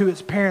comes to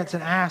its parents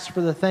and asks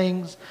for the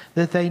things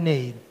that they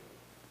need,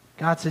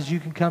 God says, you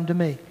can come to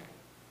me.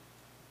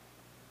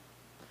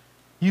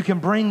 You can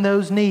bring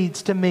those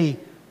needs to me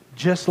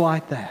just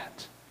like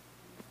that.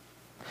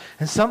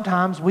 And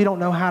sometimes we don't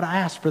know how to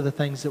ask for the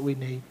things that we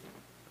need.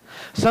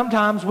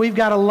 Sometimes we've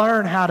got to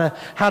learn how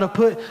to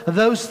put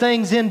those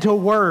things into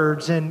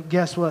words. And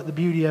guess what? The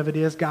beauty of it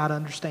is God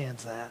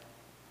understands that.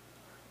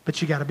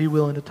 But you got to be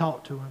willing to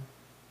talk to Him.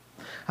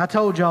 I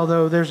told y'all,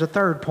 though, there's a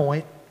third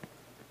point.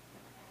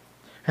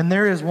 And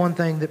there is one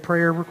thing that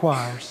prayer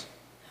requires.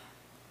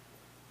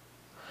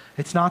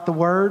 It's not the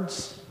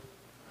words.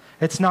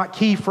 It's not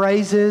key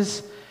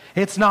phrases.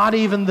 It's not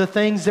even the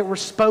things that were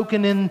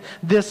spoken in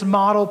this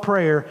model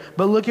prayer.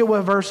 But look at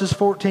what verses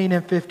 14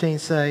 and 15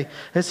 say.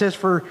 It says,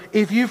 "For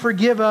if you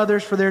forgive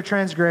others for their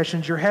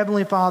transgressions, your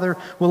heavenly Father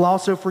will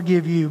also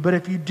forgive you. But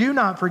if you do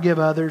not forgive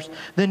others,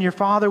 then your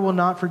Father will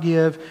not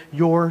forgive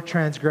your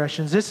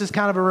transgressions." This is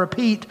kind of a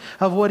repeat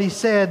of what He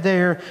said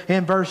there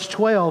in verse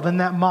 12 in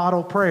that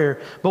model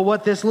prayer. But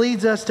what this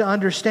leads us to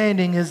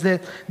understanding is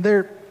that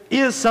there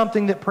is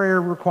something that prayer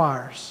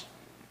requires.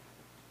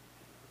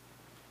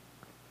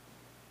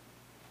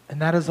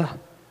 And that is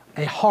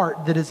a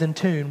heart that is in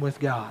tune with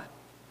God.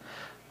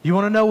 You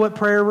want to know what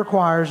prayer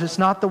requires? It's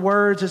not the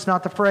words, it's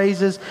not the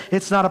phrases,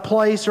 it's not a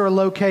place or a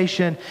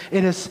location.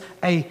 It is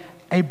a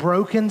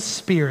broken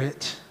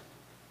spirit.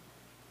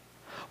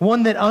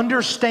 One that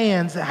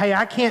understands that, hey,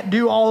 I can't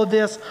do all of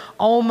this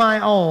on my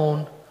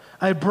own.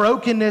 A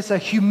brokenness, a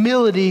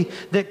humility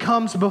that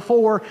comes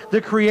before the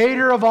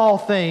Creator of all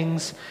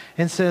things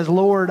and says,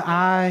 Lord,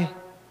 I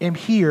am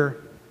here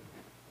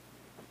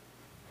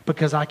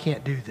because I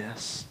can't do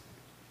this.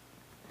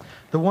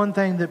 The one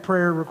thing that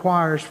prayer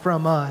requires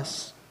from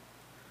us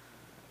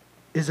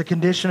is a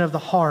condition of the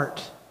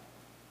heart,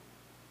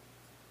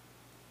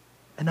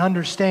 an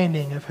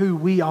understanding of who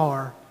we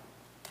are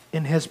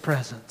in His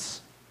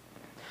presence.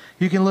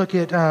 You can look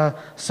at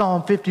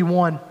Psalm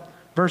 51,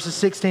 verses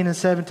 16 and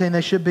 17. They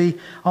should be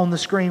on the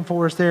screen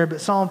for us there. But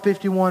Psalm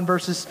 51,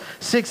 verses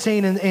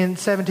 16 and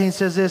 17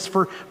 says this,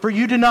 For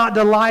you do not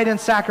delight in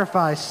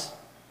sacrifice,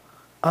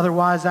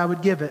 otherwise I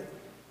would give it.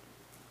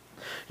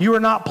 You are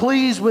not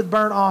pleased with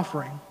burnt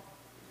offering.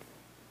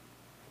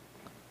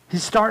 He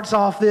starts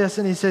off this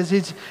and he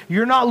says,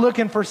 you're not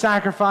looking for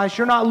sacrifice.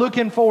 You're not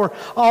looking for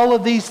all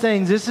of these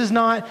things. This is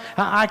not,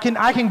 I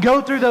can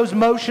go through those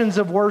motions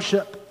of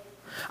worship.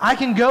 I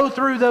can go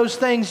through those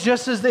things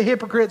just as the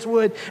hypocrites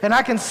would. And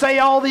I can say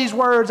all these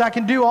words. I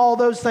can do all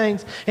those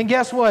things. And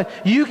guess what?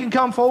 You can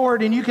come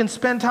forward and you can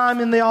spend time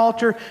in the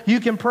altar. You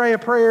can pray a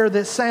prayer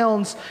that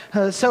sounds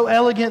so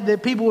elegant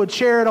that people would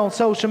share it on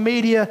social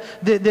media.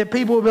 That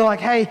people would be like,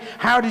 hey,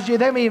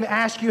 they may even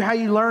ask you how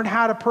you learned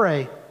how to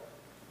pray.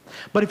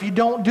 But if you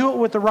don't do it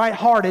with the right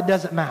heart, it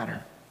doesn't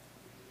matter.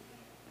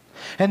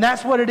 And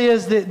that's what it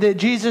is that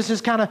Jesus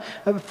is kind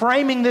of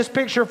framing this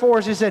picture for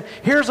us. He said,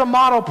 here's a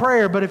model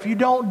prayer, but if you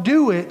don't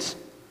do it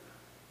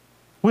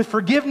with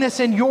forgiveness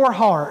in your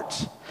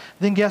heart,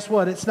 then guess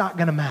what? It's not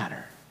going to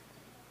matter.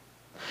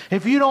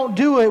 If you don't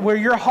do it where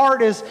your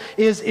heart is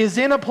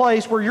in a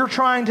place where you're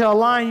trying to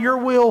align your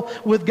will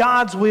with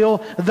God's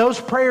will,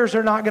 those prayers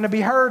are not going to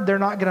be heard. They're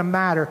not going to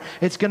matter.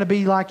 It's going to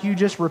be like you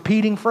just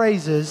repeating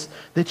phrases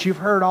that you've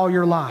heard all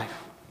your life.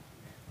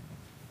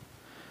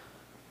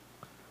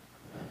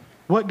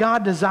 What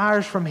God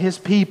desires from His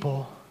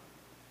people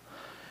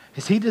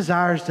is He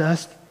desires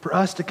for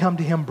us to come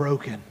to Him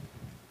broken.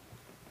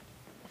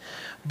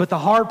 But the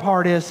hard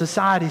part is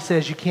society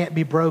says you can't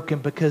be broken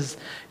because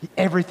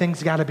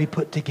everything's got to be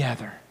put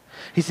together.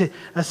 He said,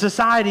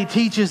 society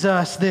teaches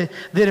us that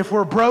if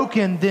we're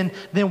broken, then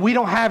we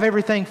don't have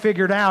everything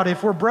figured out.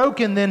 If we're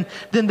broken, then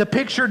the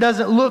picture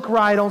doesn't look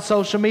right on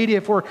social media.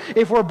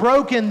 If we're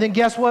broken, then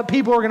guess what?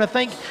 People are going to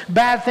think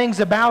bad things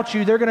about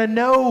you. They're going to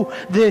know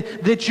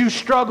that you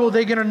struggle.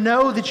 They're going to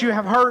know that you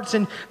have hurts,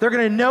 and they're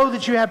going to know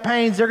that you have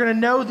pains. They're going to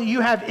know that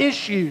you have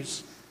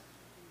issues.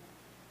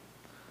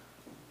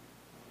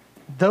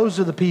 Those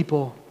are the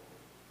people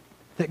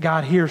that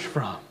God hears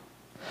from.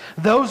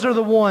 Those are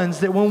the ones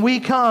that when we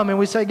come and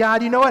we say,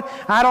 God, you know what?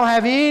 I don't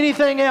have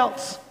anything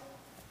else.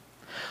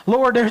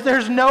 Lord,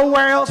 there's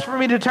nowhere else for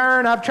me to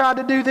turn. I've tried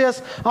to do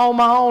this on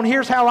my own.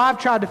 Here's how I've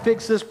tried to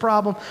fix this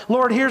problem.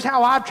 Lord, here's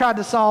how I've tried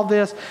to solve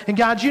this. And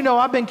God, you know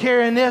I've been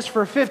carrying this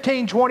for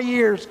 15, 20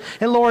 years.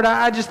 And Lord,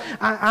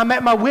 I'm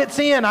at my wit's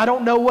end. I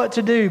don't know what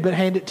to do but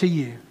hand it to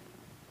you.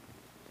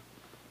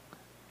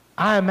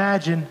 I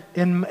imagine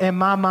in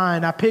my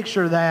mind, I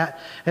picture that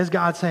as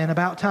God saying,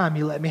 about time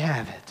you let me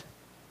have it.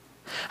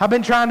 I've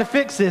been trying to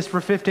fix this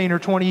for 15 or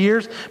 20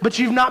 years, but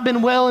you've not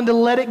been willing to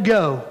let it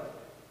go.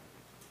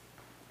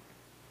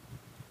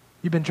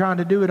 You've been trying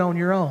to do it on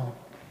your own.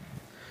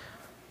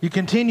 You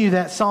continue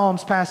that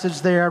Psalms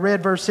passage there. I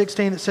read verse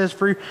 16 that says,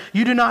 for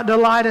you do not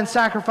delight in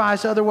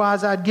sacrifice,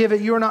 otherwise I'd give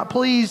it. You are not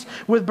pleased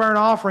with burnt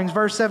offerings.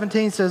 Verse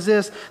 17 says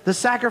this, the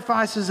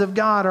sacrifices of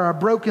God are a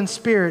broken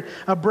spirit,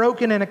 a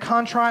broken and a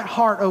contrite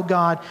heart, O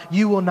God,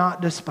 you will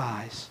not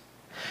despise.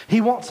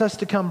 He wants us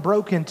to come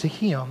broken to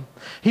Him.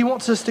 He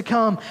wants us to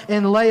come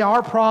and lay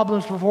our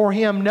problems before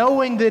Him,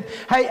 knowing that,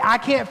 hey, I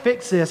can't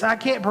fix this. I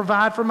can't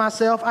provide for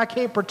myself. I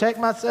can't protect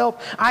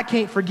myself. I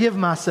can't forgive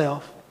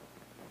myself.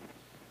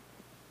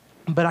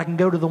 But I can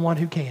go to the one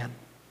who can.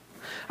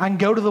 I can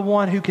go to the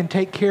one who can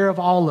take care of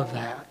all of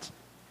that.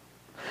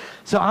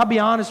 So I'll be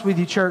honest with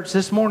you, church,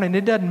 this morning,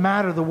 it doesn't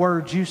matter the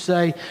words you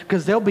say,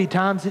 because there'll be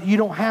times that you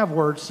don't have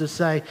words to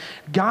say.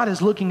 God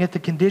is looking at the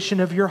condition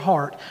of your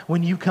heart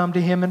when you come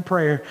to Him in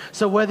prayer.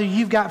 So whether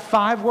you've got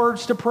 5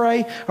 words to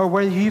pray or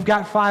whether you've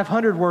got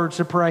 500 words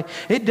to pray,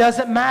 it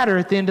doesn't matter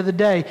at the end of the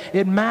day.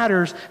 It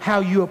matters how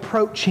you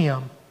approach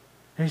Him.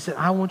 And He said,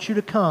 I want you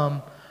to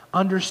come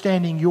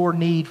understanding your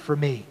need for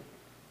me.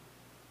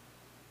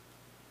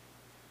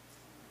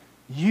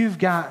 You've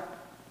got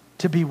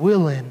to be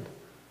willing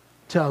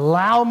to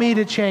allow me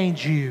to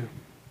change you.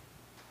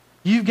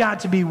 You've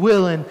got to be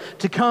willing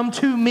to come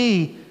to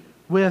me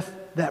with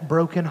that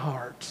broken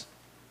heart.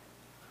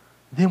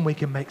 Then we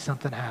can make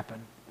something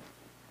happen.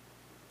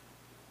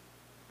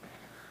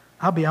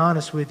 I'll be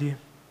honest with you.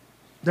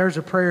 There's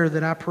a prayer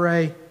that I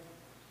pray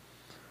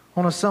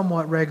on a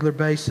somewhat regular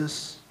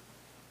basis.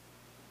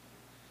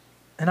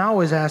 And I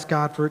always ask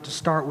God for it to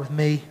start with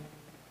me.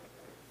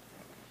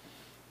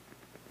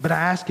 But I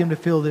ask Him to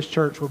fill this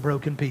church with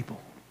broken people.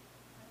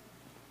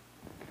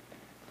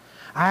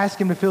 I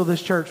ask Him to fill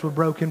this church with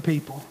broken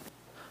people.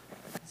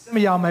 Some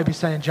of y'all may be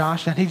saying,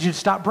 Josh, I need you to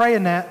stop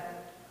praying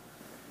that.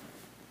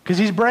 Because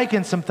He's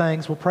breaking some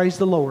things. Well, praise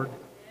the Lord.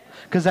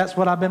 Because that's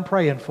what I've been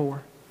praying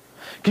for.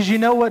 Because you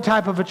know what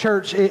type of a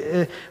church,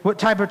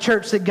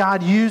 that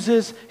God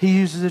uses? He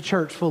uses a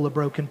church full of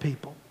broken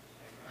people.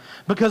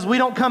 Because we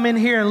don't come in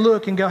here and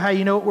look and go, hey,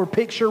 you know what, we're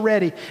picture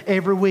ready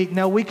every week.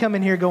 No, we come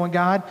in here going,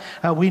 God,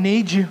 we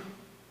need you.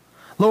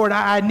 Lord,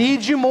 I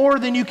need you more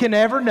than you can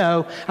ever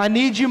know. I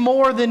need you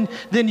more than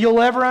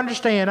you'll ever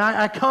understand.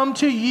 I come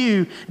to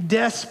you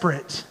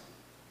desperate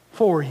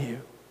for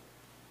you.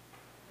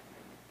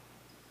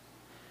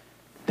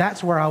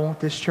 That's where I want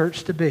this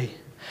church to be.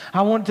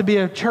 I want it to be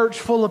a church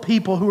full of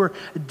people who are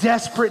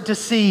desperate to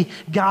see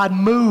God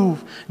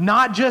move,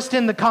 not just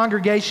in the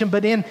congregation,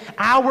 but in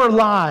our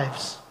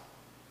lives.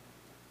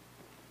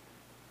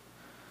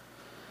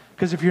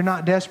 Because if you're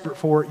not desperate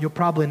for it, you'll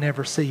probably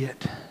never see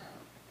it.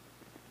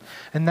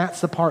 And that's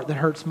the part that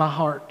hurts my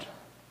heart.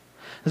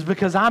 Is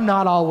because I'm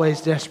not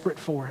always desperate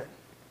for it.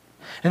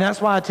 And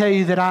that's why I tell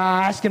you that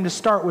I ask Him to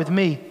start with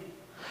me.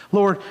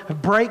 Lord,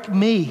 break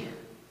me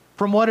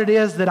from what it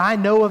is that I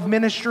know of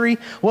ministry,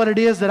 what it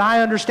is that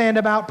I understand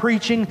about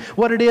preaching,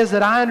 what it is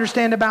that I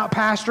understand about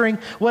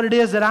pastoring, what it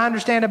is that I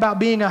understand about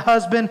being a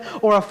husband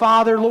or a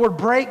father. Lord,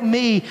 break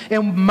me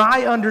in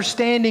my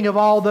understanding of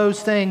all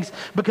those things,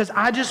 because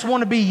I just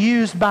want to be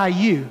used by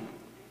you.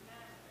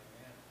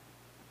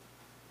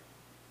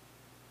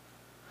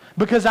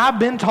 Because I've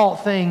been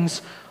taught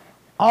things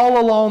all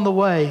along the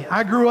way.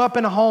 I grew up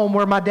in a home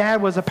where my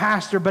dad was a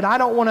pastor, but I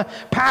don't want to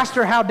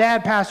pastor how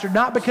Dad pastored,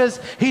 not because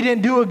he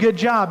didn't do a good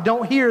job.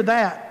 Don't hear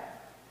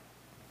that.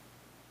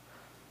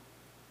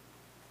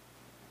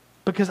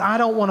 Because I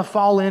don't want to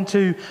fall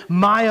into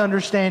my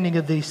understanding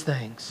of these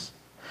things.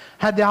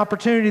 Had the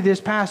opportunity this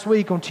past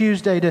week on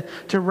Tuesday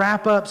to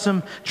wrap up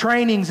some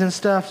trainings and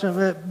stuff,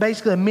 so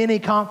basically a mini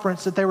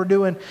conference that they were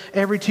doing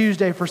every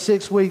Tuesday for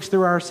 6 weeks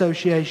through our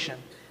association.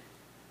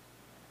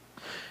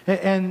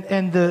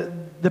 And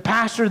the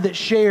pastor that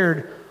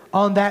shared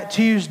on that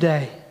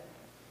Tuesday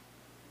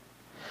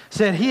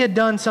said he had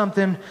done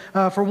something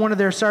for one of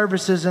their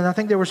services, and I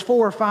think there was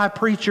 4 or 5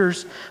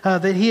 preachers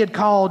that he had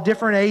called,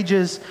 different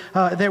ages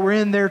that were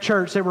in their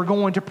church that were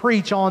going to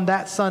preach on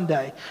that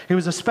Sunday. It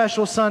was a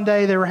special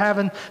Sunday. They were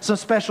having some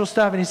special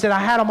stuff, and he said, I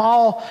had them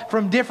all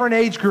from different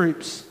age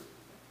groups.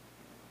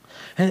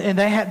 And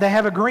they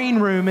have a green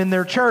room in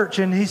their church.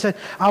 And he said,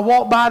 I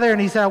walked by there,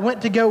 and he said, I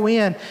went to go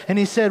in. And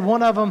he said,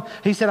 one of them,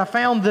 he said, I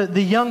found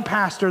the young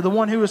pastor, the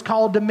one who was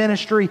called to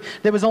ministry,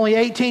 that was only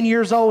 18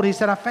 years old. He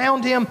said, I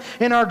found him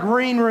in our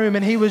green room,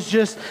 and he was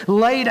just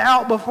laid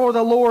out before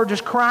the Lord,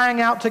 just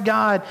crying out to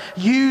God,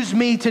 use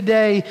me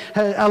today.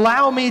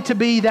 Allow me to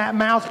be that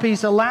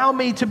mouthpiece. Allow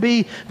me to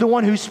be the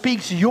one who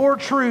speaks your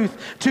truth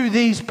to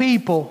these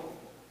people.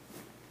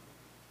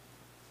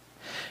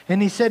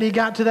 And he said he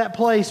got to that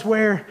place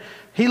where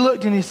he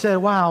looked and he said,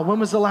 wow, when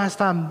was the last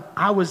time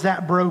I was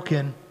that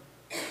broken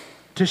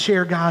to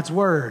share God's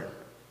word?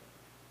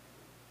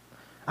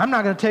 I'm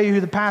not going to tell you who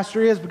the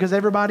pastor is because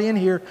everybody in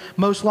here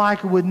most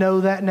likely would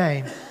know that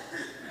name.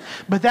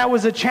 But that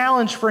was a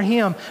challenge for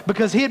him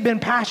because he had been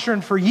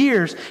pastoring for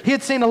years. He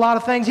had seen a lot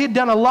of things. He had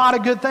done a lot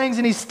of good things,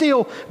 and he's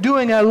still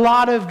doing a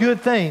lot of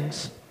good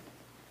things.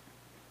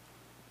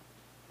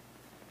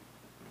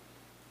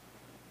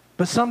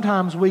 But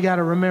sometimes we got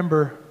to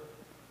remember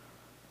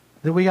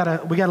that we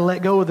got to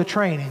let go of the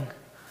training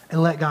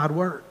and let God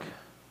work.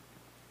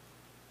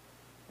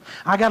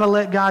 I got to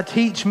let God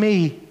teach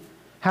me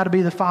how to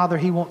be the father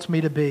He wants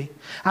me to be.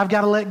 I've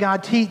got to let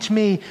God teach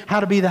me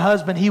how to be the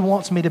husband He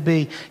wants me to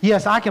be.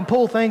 Yes, I can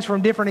pull things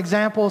from different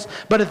examples,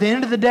 but at the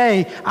end of the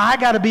day, I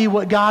got to be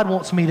what God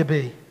wants me to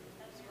be.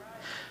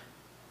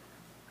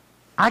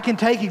 I can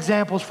take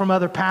examples from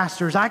other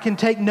pastors. I can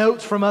take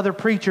notes from other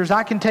preachers.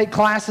 I can take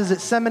classes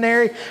at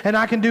seminary, and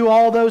I can do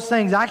all those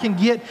things. I can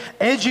get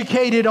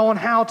educated on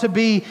how to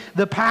be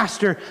the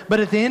pastor. But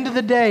at the end of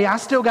the day, I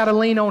still got to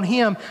lean on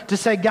Him to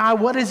say, God,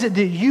 what is it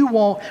that you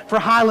want for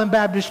Highland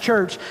Baptist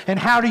Church? And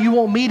how do you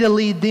want me to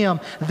lead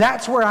them?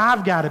 That's where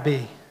I've got to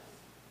be.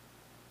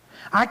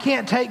 I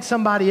can't take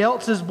somebody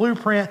else's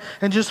blueprint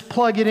and just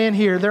plug it in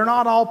here. They're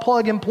not all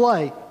plug and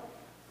play.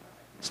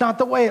 It's not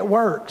the way it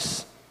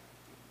works.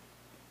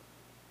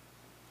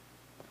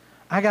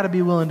 I got to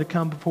be willing to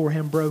come before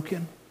Him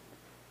broken.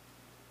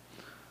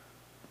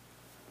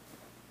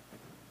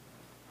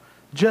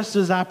 Just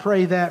as I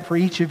pray that for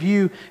each of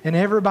you and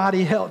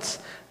everybody else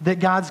that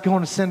God's going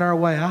to send our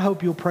way, I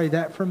hope you'll pray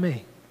that for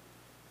me.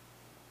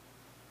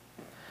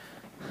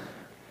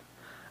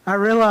 I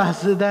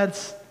realize that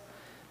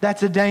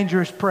that's a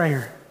dangerous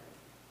prayer.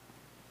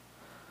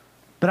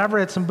 But I've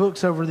read some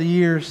books over the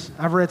years.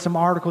 I've read some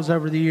articles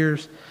over the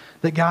years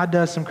that God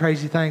does some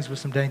crazy things with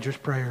some dangerous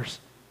prayers.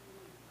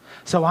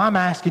 So I'm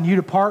asking you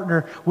to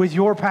partner with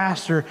your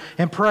pastor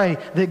and pray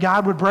that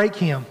God would break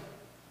him.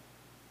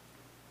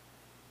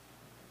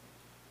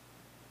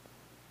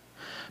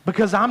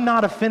 Because I'm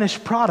not a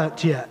finished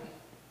product yet.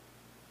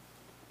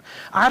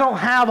 I don't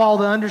have all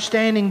the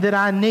understanding that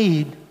I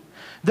need.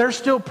 There's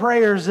still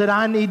prayers that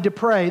I need to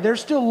pray. There's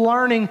still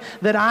learning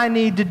that I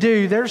need to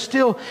do. There's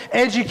still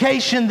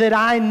education that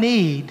I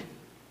need.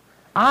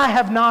 I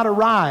have not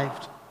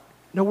arrived.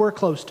 Nowhere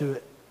close to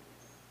it.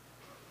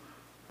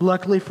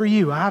 Luckily for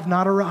you, I have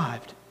not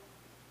arrived.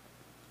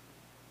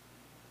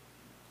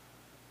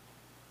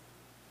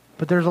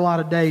 But there's a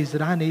lot of days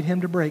that I need Him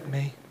to break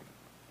me.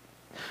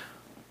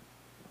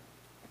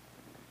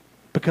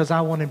 Because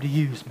I want Him to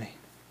use me.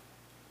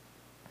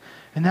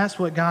 And that's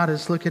what God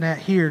is looking at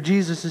here.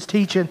 Jesus is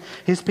teaching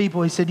His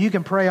people. He said, you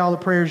can pray all the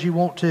prayers you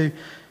want to.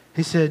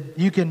 He said,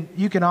 you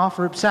can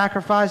offer up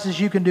sacrifices.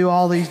 You can do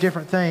all these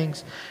different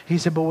things. He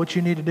said, but what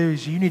you need to do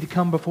is you need to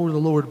come before the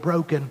Lord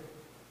broken,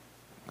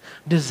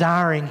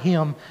 desiring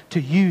Him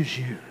to use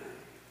you.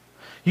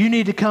 You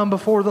need to come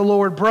before the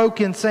Lord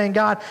broken, saying,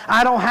 God,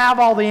 I don't have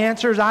all the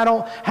answers. I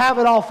don't have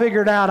it all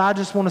figured out. I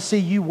just want to see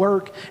you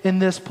work in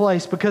this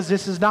place because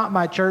this is not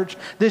my church.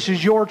 This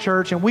is your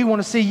church, and we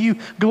want to see you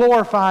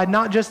glorified,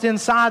 not just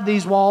inside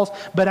these walls,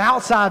 but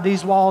outside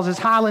these walls as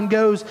Highland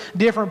goes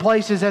different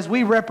places, as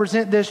we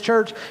represent this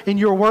church in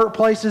your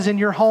workplaces, in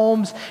your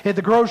homes, at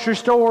the grocery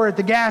store, at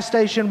the gas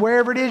station,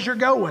 wherever it is you're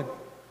going.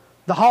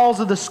 The halls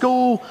of the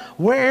school,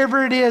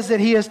 wherever it is that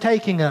He is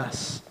taking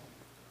us.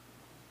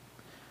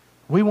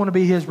 We want to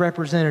be His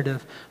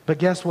representative. But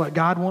guess what?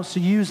 God wants to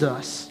use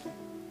us.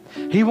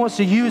 He wants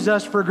to use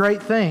us for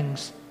great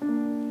things.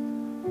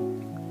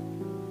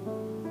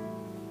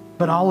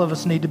 But all of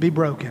us need to be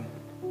broken.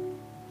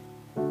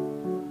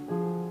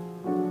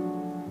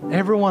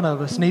 Every one of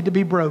us need to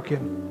be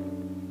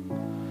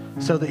broken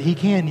so that He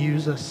can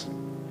use us.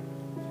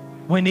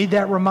 We need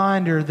that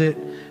reminder that,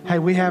 hey,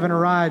 we haven't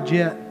arrived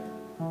yet.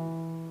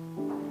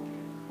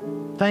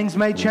 Things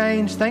may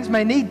change. Things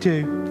may need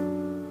to.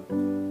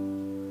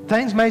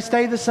 Things may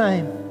stay the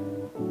same.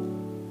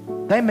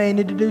 They may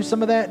need to do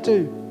some of that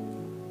too.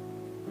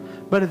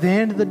 But at the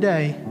end of the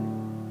day,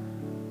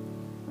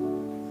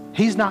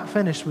 He's not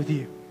finished with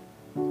you.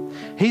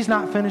 He's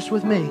not finished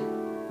with me.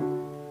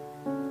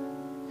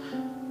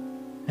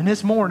 And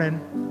this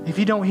morning, if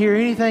you don't hear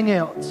anything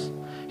else,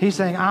 He's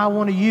saying, I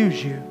want to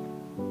use you.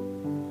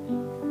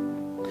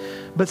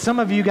 But some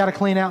of you got to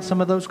clean out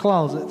some of those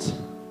closets.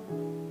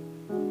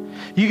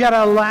 You got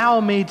to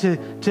allow me to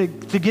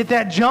get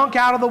that junk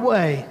out of the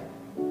way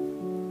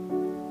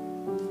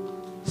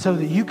so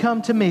that you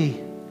come to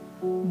me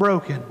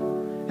broken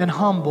and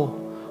humble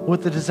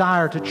with the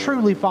desire to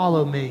truly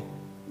follow me,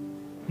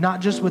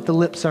 not just with the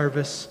lip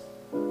service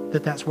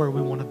that's where we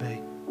want to be.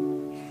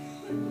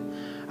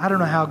 I don't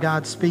know how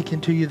God's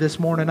speaking to you this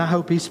morning. I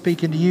hope He's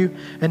speaking to you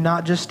and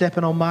not just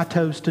stepping on my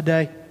toes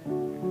today.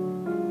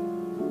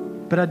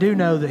 But I do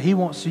know that He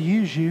wants to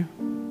use you.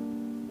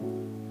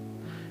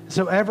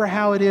 So ever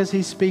how it is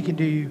He's speaking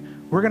to you,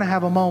 we're going to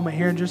have a moment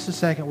here in just a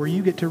second where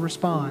you get to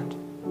respond.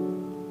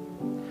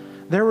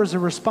 There was a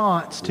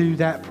response to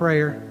that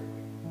prayer.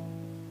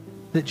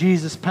 that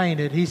Jesus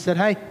painted. He said,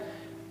 hey,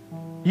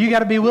 you got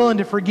to be willing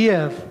to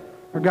forgive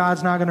or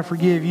God's not going to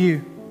forgive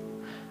you.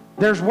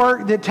 There's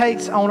work that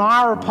takes on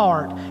our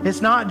part.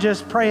 It's not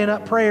just praying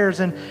up prayers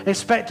and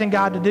expecting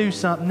God to do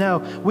something. No,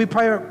 we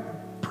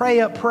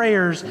pray up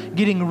prayers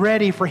getting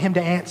ready for Him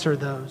to answer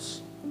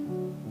those.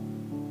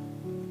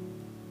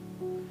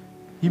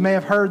 You may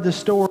have heard the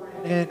story,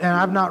 and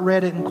I've not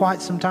read it in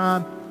quite some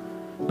time,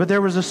 but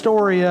there was a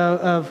story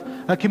of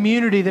a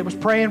community that was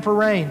praying for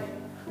rain.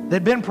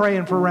 They'd been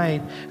praying for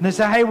rain. And they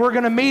said, hey, we're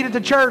going to meet at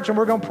the church and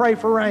we're going to pray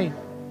for rain.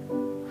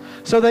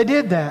 So they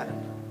did that.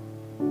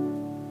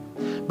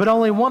 But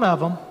only one of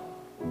them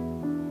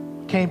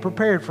came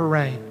prepared for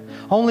rain.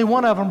 Only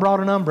one of them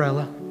brought an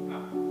umbrella.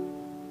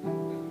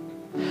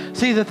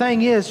 See, the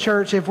thing is,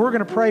 church, if we're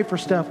going to pray for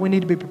stuff, we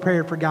need to be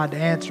prepared for God to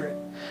answer it.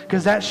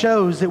 Because that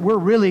shows that we're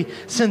really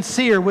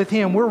sincere with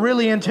Him. We're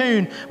really in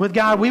tune with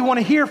God. We want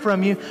to hear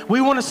from you. We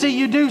want to see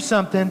you do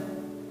something.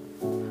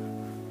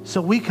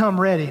 So we come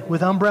ready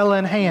with umbrella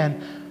in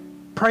hand,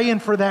 praying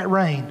for that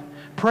rain,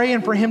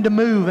 praying for Him to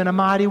move in a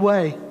mighty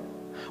way.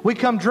 We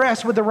come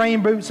dressed with the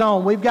rain boots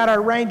on. We've got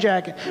our rain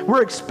jacket.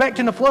 We're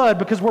expecting a flood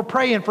because we're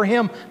praying for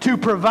Him to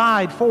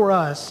provide for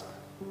us.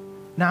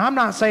 Now, I'm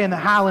not saying that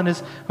Highland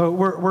is,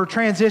 we're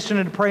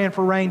transitioning to praying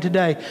for rain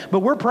today, but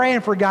we're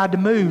praying for God to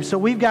move. So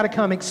we've got to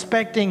come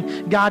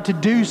expecting God to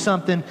do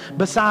something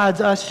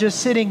besides us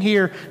just sitting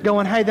here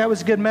going, hey, that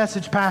was a good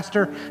message,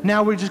 Pastor.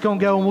 Now we're just going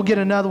to go and we'll get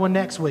another one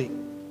next week.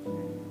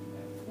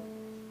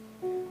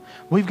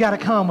 We've got to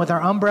come with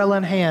our umbrella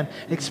in hand,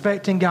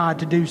 expecting God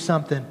to do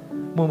something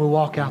when we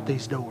walk out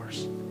these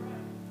doors.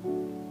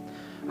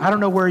 I don't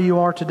know where you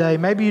are today.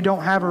 Maybe you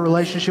don't have a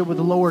relationship with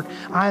the Lord.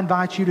 I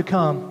invite you to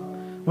come.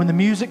 When the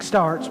music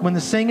starts, when the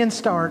singing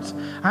starts,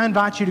 I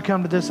invite you to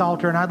come to this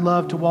altar, and I'd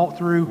love to walk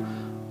through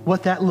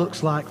what that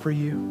looks like for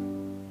you.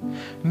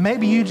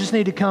 Maybe you just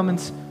need to come and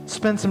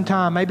spend some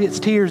time. Maybe it's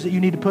tears that you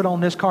need to put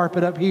on this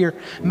carpet up here.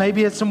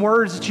 Maybe it's some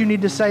words that you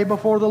need to say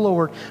before the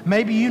Lord.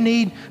 Maybe you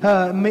need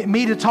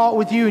me to talk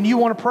with you and you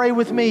want to pray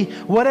with me.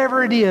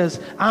 Whatever it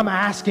is, I'm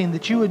asking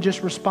that you would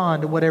just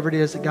respond to whatever it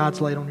is that God's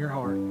laid on your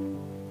heart.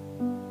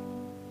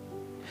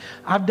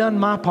 I've done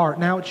my part.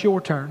 Now it's your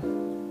turn.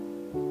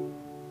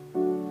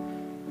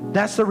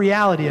 That's the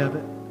reality of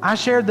it. I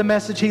shared the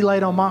message He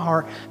laid on my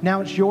heart.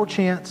 Now it's your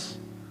chance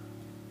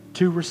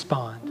to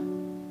respond.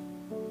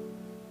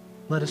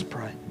 Let us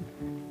pray.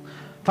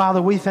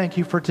 Father, we thank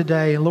you for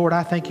today. And Lord,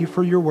 I thank you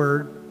for your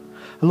word.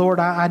 Lord,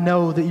 I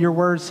know that your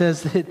word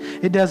says that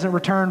it doesn't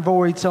return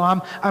void. So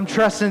I'm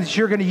trusting that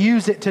you're going to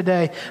use it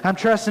today. I'm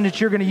trusting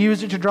that you're going to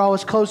use it to draw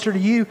us closer to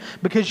you,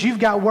 because you've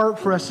got work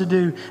for us to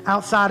do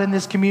outside in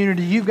this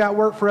community. You've got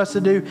work for us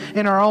to do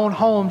in our own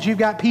homes. You've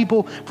got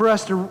people for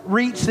us to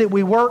reach that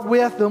we work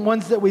with, the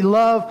ones that we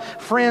love,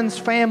 friends,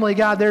 family.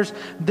 God,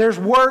 there's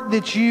work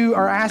that you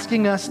are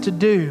asking us to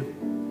do.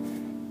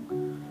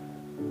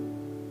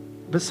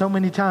 But so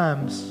many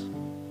times,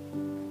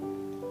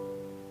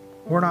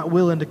 we're not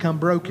willing to come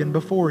broken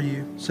before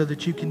you so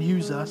that you can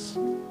use us.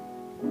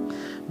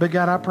 But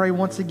God, I pray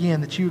once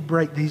again that you would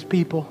break these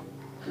people,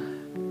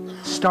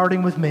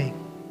 starting with me.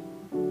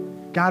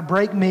 God,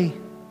 break me.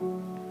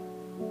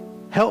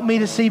 Help me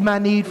to see my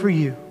need for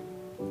you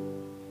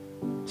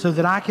so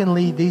that I can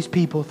lead these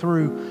people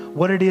through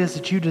what it is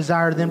that you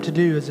desire them to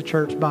do as a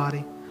church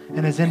body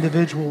and as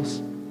individuals.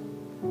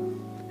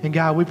 And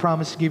God, we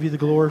promise to give you the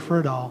glory for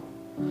it all.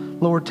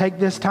 Lord, take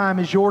this time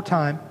as your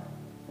time.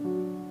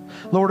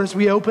 Lord, as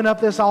we open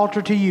up this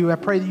altar to you, I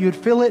pray that you would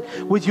fill it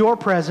with your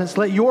presence.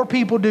 Let your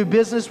people do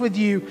business with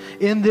you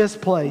in this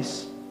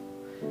place.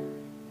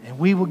 And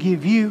we will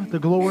give you the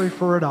glory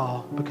for it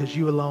all, because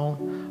you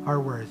alone are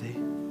worthy.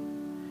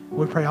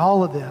 We pray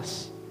all of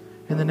this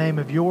in the name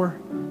of your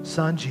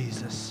Son,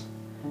 Jesus.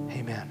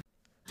 Amen.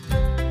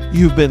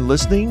 You've been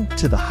listening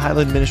to the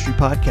Highland Ministry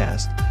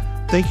Podcast.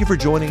 Thank you for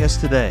joining us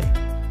today.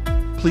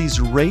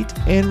 Please rate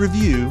and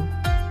review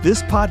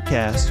this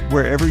podcast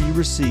wherever you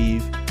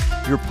receive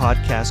your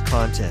podcast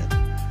content.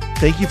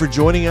 Thank you for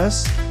joining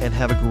us, and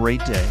have a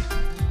great day.